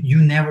 hey, you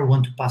never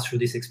want to pass through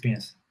this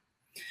experience.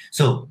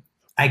 So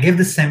I gave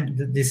this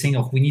thing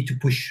of, we need to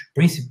push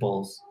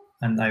principles,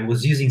 and I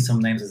was using some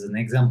names as an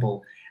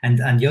example. And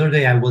the other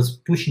day I was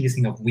pushing this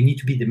thing of, we need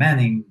to be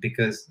demanding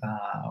because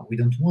we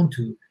don't want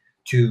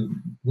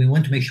we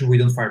want to make sure we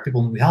don't fire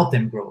people and we help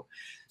them grow.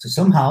 So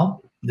somehow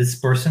this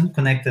person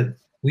connected,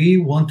 we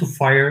want to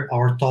fire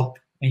our top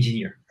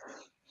engineer.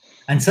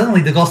 And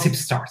suddenly the gossip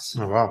starts.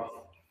 Oh, wow.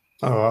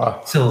 Oh,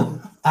 wow. So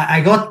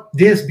I got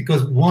this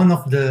because one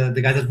of the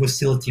guys that was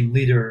still a team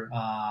leader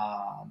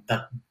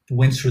that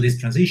went through this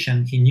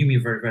transition, he knew me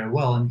very, very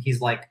well. And he's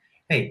like,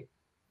 hey,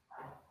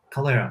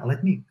 Caldeira,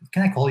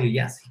 can I call you?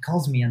 Yes. He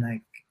calls me and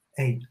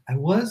I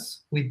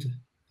was with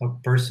a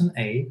person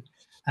A,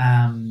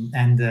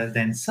 and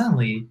then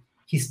suddenly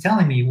he's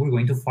telling me we're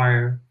going to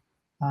fire,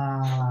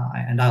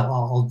 and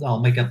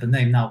I'll make up the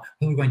name now,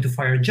 we're going to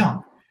fire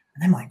John.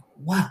 And I'm like,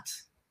 what?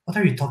 What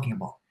are you talking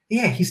about?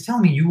 Yeah, he's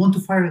telling me you want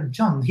to fire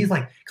John. He's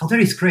like,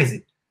 Caldeira is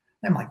crazy.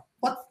 I'm like,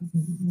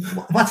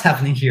 what's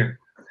happening here?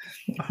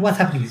 What's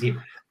happening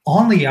here?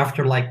 Only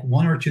after like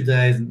 1 or 2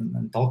 days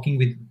and talking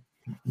with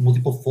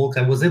multiple folks,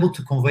 I was able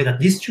to convey that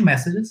these 2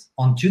 messages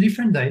on 2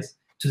 different days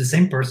to the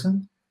same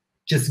person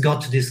just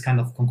got to this kind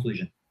of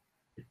conclusion.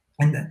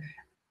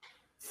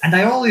 And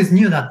I always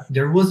knew that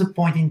there was a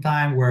point in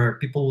time where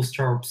people will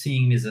start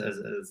seeing me as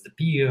the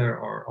peer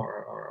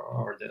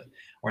or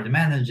the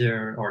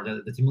manager or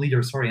the team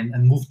leader,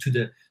 and move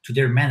to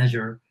their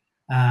manager.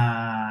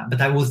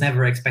 But I was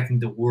never expecting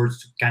the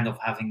words to kind of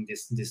having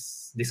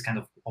this kind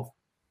of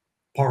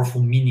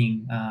powerful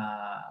meaning,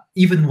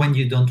 even when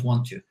you don't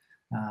want to.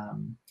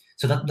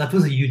 So that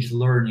was a huge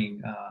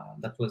learning.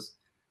 That was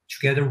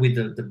together with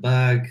the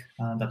bug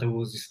that I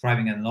was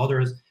describing and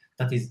others.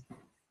 That is,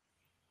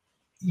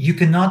 you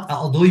cannot,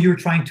 although you're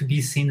trying to be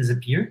seen as a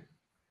peer,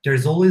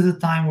 there's always a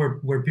time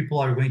where people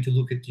are going to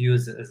look at you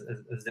as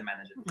the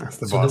manager.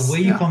 The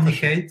way you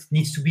communicate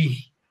needs to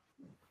be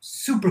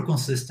super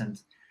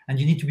consistent, and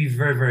you need to be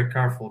very, very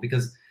careful,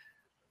 because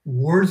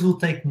words will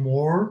take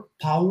more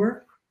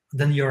power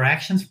than your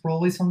actions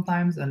probably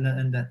sometimes, and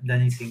than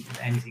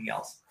anything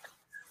else.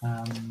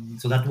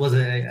 So that was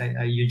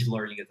a huge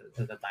learning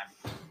at the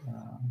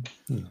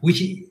time.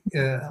 Which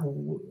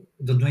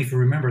don't know if you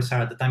remember,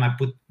 Sarah. At the time, I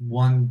put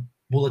one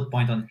bullet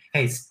point on,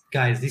 hey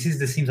guys, this is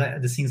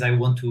the things I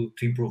want to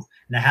improve.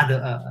 And I had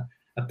a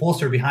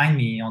poster behind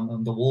me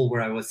on the wall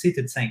where I was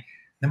seated saying,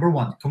 number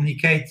 1,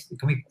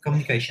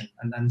 communication,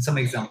 and some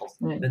examples.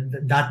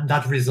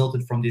 That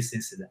resulted from this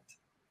incident.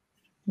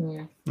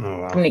 Yeah. Oh,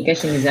 wow.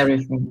 Communication is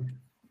everything.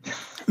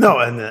 No,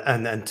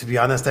 and to be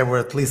honest, there were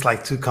at least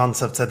like 2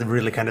 concepts that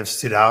really kind of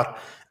stood out.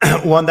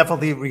 One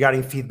definitely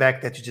regarding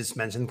feedback that you just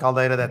mentioned,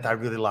 Caldeira, that I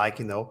really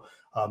like.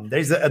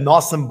 There's an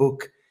awesome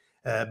book,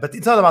 but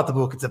it's not about the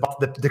book; it's about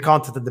the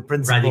content and the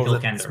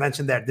principles that's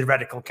mentioned there. The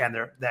radical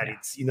candor. That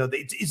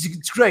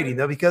it's great,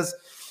 because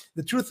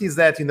the truth is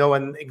that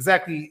and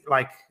exactly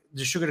like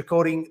the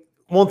sugarcoating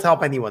won't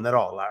help anyone at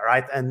all,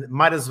 right? And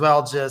might as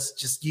well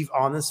just give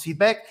honest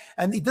feedback.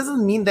 And it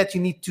doesn't mean that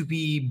you need to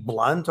be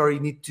blunt or you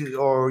need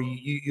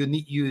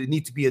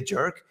to be a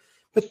jerk,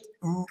 but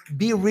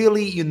be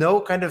really,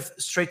 kind of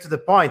straight to the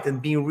point,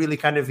 and being really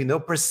kind of,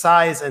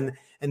 precise and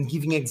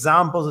giving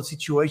examples of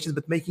situations,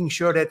 but making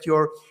sure that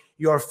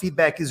your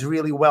feedback is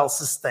really well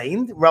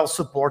sustained, well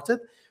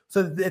supported,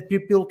 so that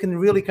people can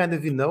really kind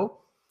of,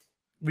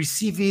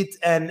 receive it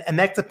and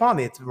act upon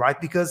it, right?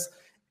 Because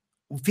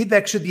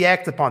feedback should be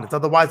acted upon it.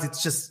 Otherwise,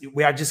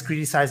 we are just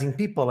criticizing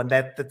people, and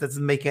that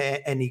doesn't make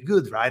any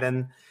good, right?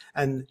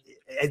 And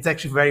it's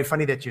actually very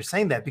funny that you're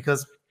saying that,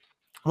 because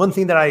one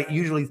thing that I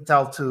usually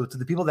tell to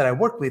the people that I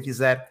work with is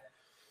that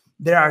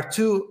there are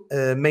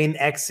 2 main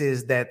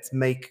axes that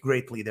make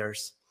great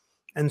leaders.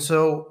 And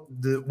so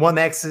the one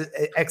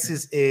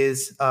axis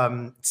is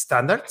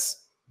standards.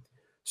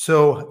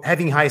 So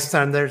having high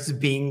standards,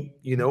 being,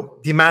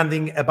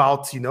 demanding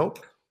about,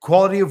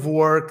 quality of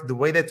work, the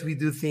way that we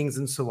do things,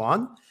 and so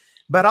on,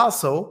 but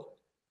also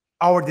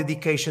our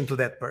dedication to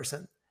that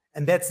person.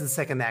 And that's the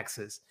second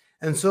axis.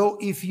 And so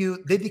if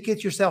you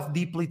dedicate yourself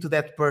deeply to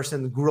that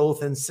person,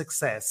 growth and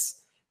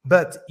success,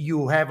 but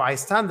you have high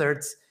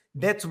standards,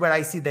 that's where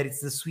I see that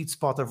it's the sweet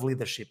spot of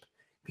leadership,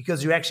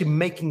 because you're actually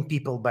making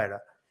people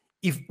better.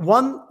 If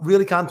one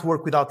really can't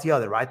work without the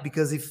other, right?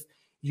 Because if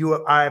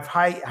you have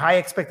high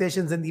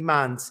expectations and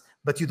demands,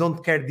 but you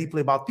don't care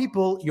deeply about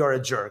people, you're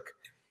a jerk.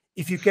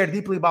 If you care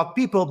deeply about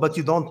people, but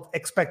you don't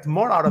expect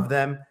more out of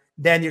them,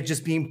 then you're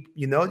just being,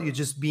 you're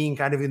just being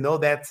kind of,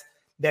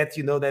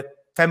 that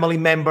family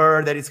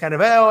member that is kind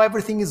of, oh,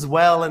 everything is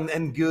well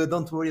and good,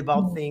 don't worry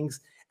about things,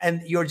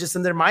 and you're just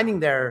undermining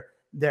their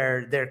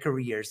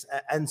careers.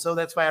 And so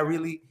that's why I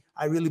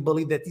really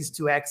believe that these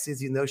two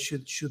axes,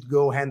 should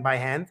go hand by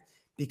hand,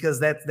 because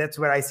that's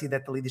where I see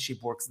that the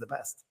leadership works the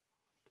best.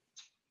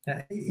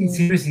 It's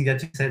interesting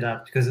that you said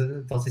that, because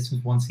that is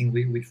one thing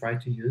we try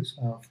to use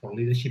for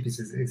leadership is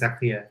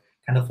exactly a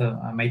kind of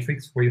a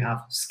matrix where you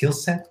have skill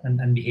set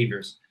and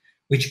behaviors,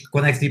 which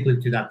connects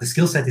deeply to that. The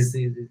skill set is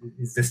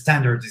the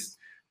standard, is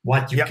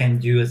what you can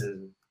do as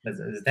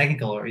a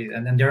technical,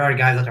 and there are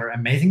guys that are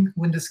amazing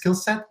with the skill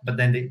set, but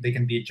then they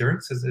can be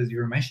jerks, as you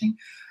were mentioning.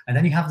 And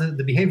then you have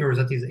the behaviors,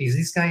 that is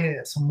this guy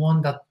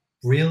someone that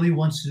really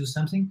wants to do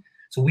something?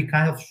 So we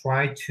kind of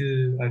try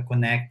to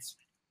connect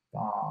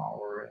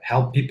or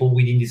help people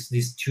within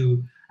these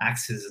two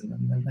axes,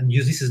 and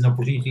use this as an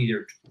opportunity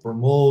either to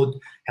promote,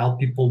 help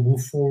people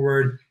move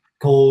forward,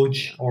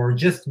 coach, or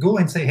just go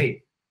and say,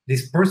 hey,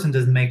 this person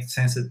doesn't make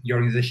sense at the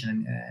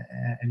organization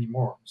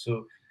anymore.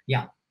 So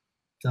yeah,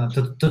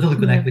 totally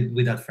connect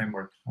with that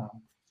framework.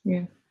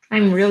 Yeah,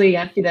 I'm really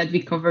happy that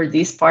we covered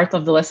this part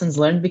of the lessons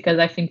learned, because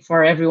I think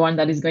for everyone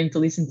that is going to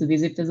listen to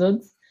these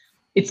episodes,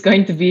 it's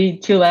going to be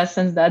 2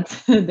 lessons that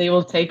they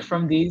will take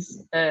from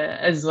these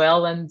as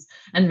well, and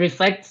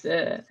reflect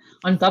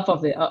on top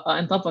of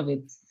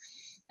it.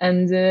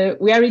 And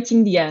we are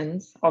reaching the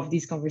end of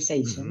this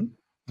conversation,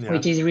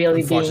 which is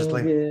really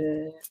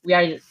being. We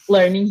are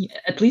learning.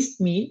 At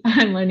least me,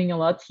 I'm learning a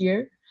lot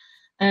here.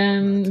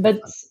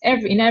 But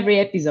in every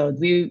episode,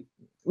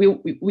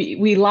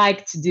 we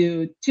like to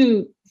do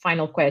 2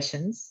 final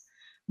questions,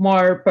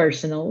 more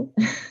personal,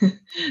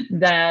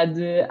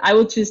 that I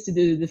will choose to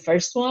do the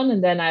first one,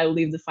 and then I will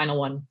leave the final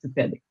one to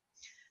Pedro.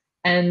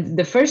 And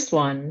the first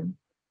one,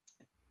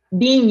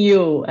 being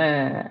you,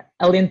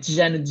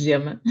 alentejano de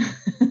gema,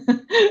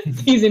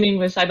 is in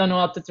English, I don't know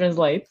how to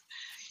translate.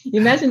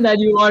 Imagine that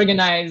you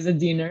organize a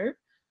dinner.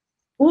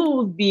 Who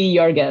would be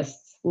your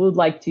guests? Who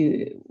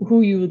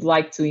you would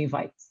like to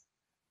invite?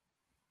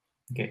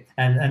 Okay,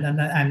 and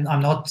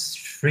I'm not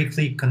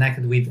strictly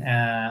connected with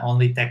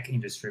only tech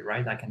industry,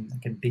 right? I can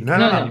pick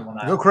anyone.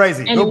 Go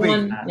crazy, anyone, go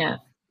big. Yeah.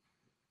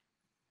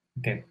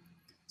 Okay,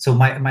 so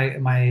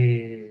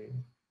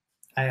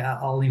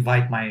I'll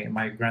invite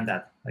my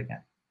granddad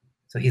again.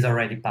 So he's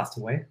already passed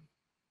away.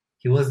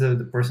 He was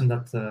the person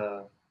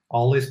that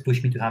always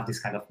pushed me to have this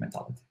kind of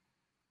mentality.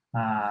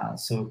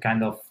 So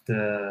kind of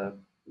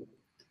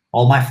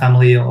all my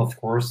family, of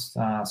course,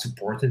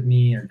 supported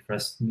me and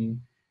trusted me.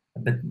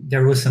 But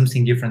there was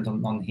something different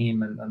on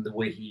him, and the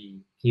way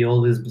he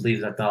always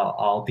believed that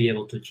I'll be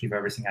able to achieve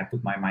everything I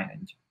put my mind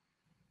into.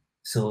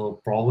 So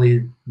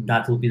probably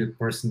that will be the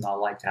person I'd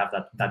like to have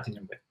that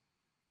dinner with.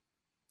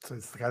 So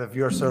it's kind of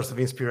your source of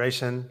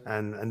inspiration,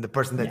 and the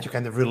person that you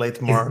kind of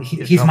relate more.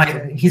 He's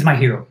my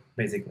hero,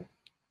 basically.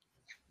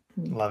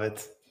 Love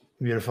it.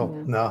 Beautiful.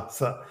 Yeah. No,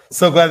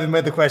 so glad we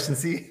made the question.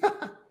 See,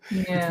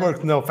 it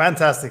worked. No,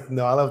 fantastic.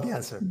 No, I love the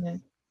answer. Yeah.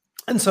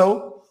 And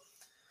so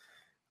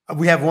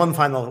we have one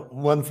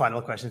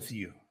final question for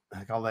you,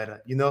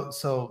 Caldeira.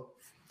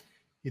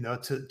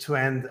 To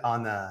end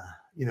on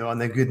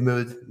a good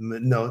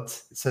note,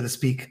 so to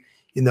speak.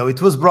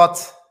 It was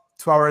brought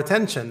to our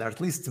attention, or at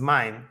least to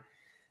mine,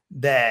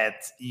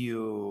 that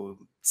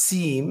you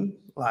seem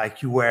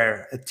like you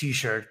wear a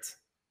t-shirt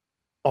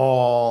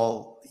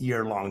all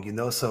year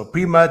long. So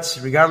pretty much,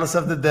 regardless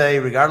of the day,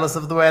 regardless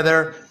of the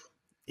weather,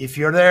 if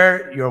you're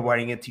there, you're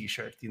wearing a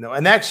t-shirt.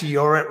 And actually,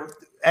 you're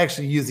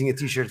actually using a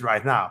t-shirt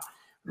right now,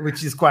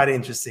 which is quite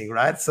interesting,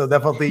 right? So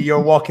definitely you're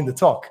walking the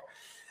talk.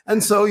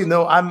 And so,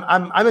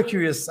 I'm a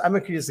curious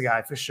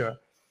guy for sure.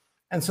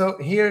 And so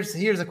here's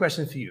a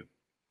question for you.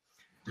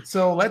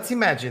 So let's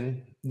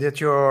imagine that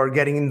you're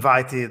getting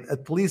invited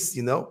at least,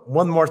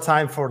 one more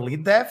time for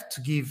Lead Dev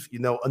to give,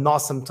 an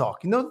awesome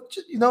talk,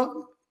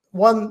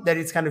 one that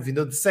is kind of,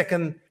 the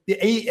second,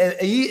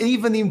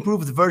 even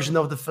improved version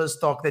of the first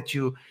talk that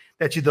you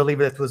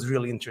delivered that was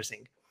really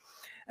interesting.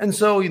 And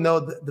so,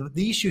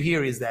 the issue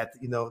here is that,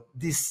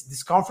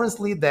 this conference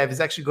Lead Dev is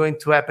actually going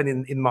to happen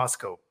in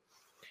Moscow,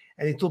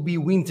 and it will be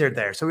winter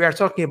there. So we are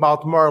talking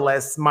about more or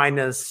less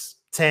minus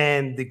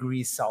 10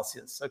 degrees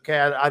Celsius. Okay,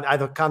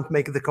 I can't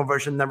make the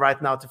conversion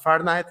right now to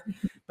Fahrenheit,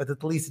 but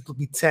at least it will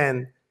be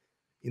 10,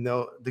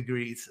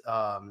 degrees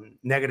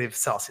negative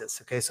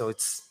Celsius. Okay, so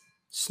it's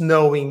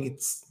snowing.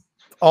 It's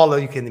all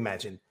you can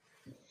imagine.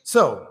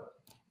 So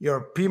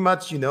you're pretty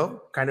much,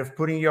 kind of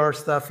putting your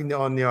stuff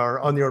on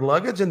your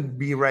luggage and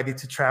be ready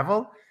to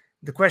travel.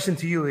 the question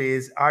to you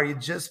is: are you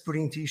just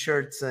putting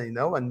t-shirts,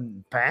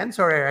 and pants,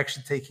 or are you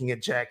actually taking a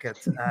jacket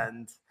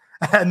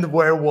and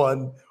wear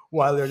one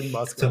while you're in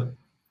Moscow? So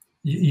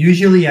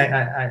usually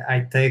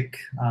I take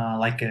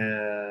like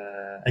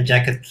a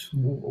jacket.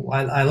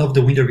 I love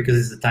the winter because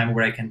it's the time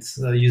where I can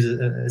use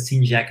a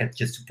thin jacket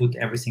just to put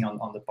everything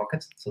on the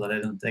pocket, so that I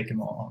don't take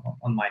them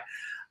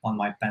on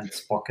my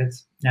pants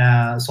pockets.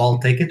 So I'll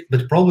take it,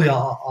 but probably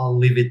I'll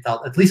leave it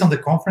out. At least on the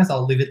conference,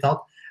 I'll leave it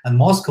out. And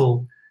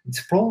Moscow,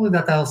 it's probably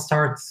that I'll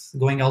start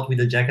going out with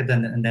a jacket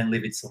and then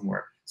leave it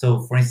somewhere.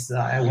 So for instance,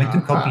 I went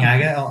to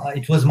Copenhagen.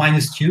 It was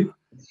 -2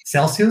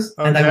 Celsius,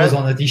 and I was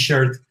on a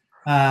t-shirt.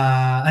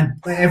 And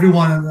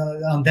everyone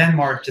on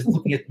Denmark just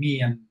looking at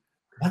me and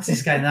what's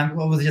this guy? And I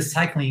was just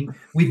cycling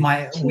with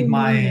my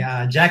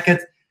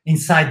jacket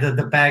inside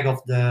the bag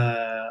of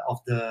the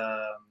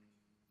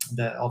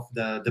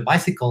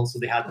bicycle. So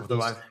they had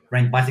those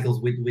rent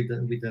bicycles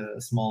with a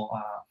small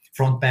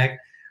front bag,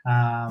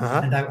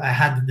 and I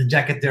had the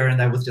jacket there,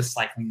 and I was just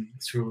cycling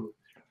through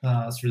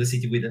the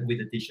city with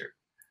a t-shirt.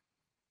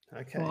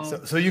 Okay, wow.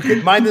 So you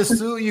can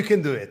 -2, you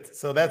can do it.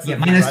 So that's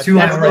 -2.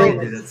 I already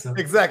did it. So.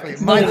 Exactly.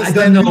 I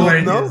don't know where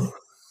it is.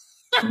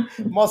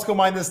 Moscow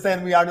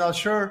 -10, we are not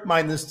sure.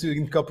 -2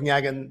 in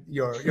Copenhagen,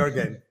 your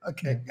game.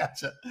 Okay,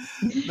 gotcha.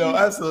 No,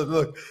 absolutely.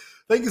 Look,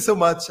 thank you so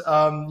much.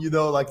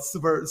 Like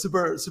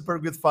super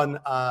good fun.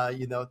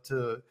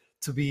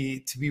 To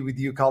be with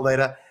you,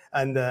 Caldeira.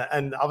 And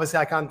obviously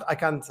I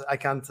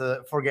can't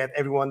forget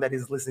everyone that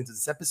is listening to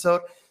this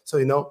episode. So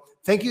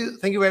thank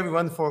you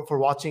everyone for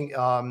watching.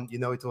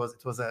 It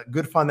was a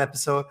good fun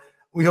episode.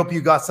 We hope you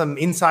got some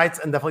insights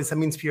and definitely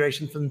some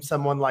inspiration from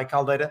someone like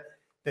Caldeira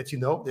that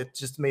that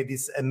just made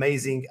this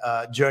amazing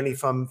journey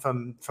from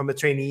a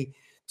trainee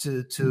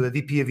to a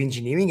VP of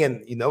engineering,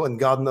 and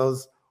God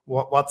knows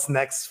what's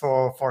next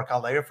for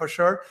Caldeira for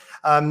sure.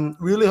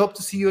 Really hope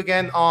to see you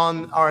again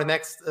on our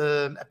next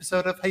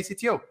episode of Hey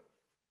CTO.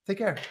 Take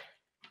care.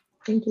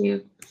 Thank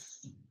you.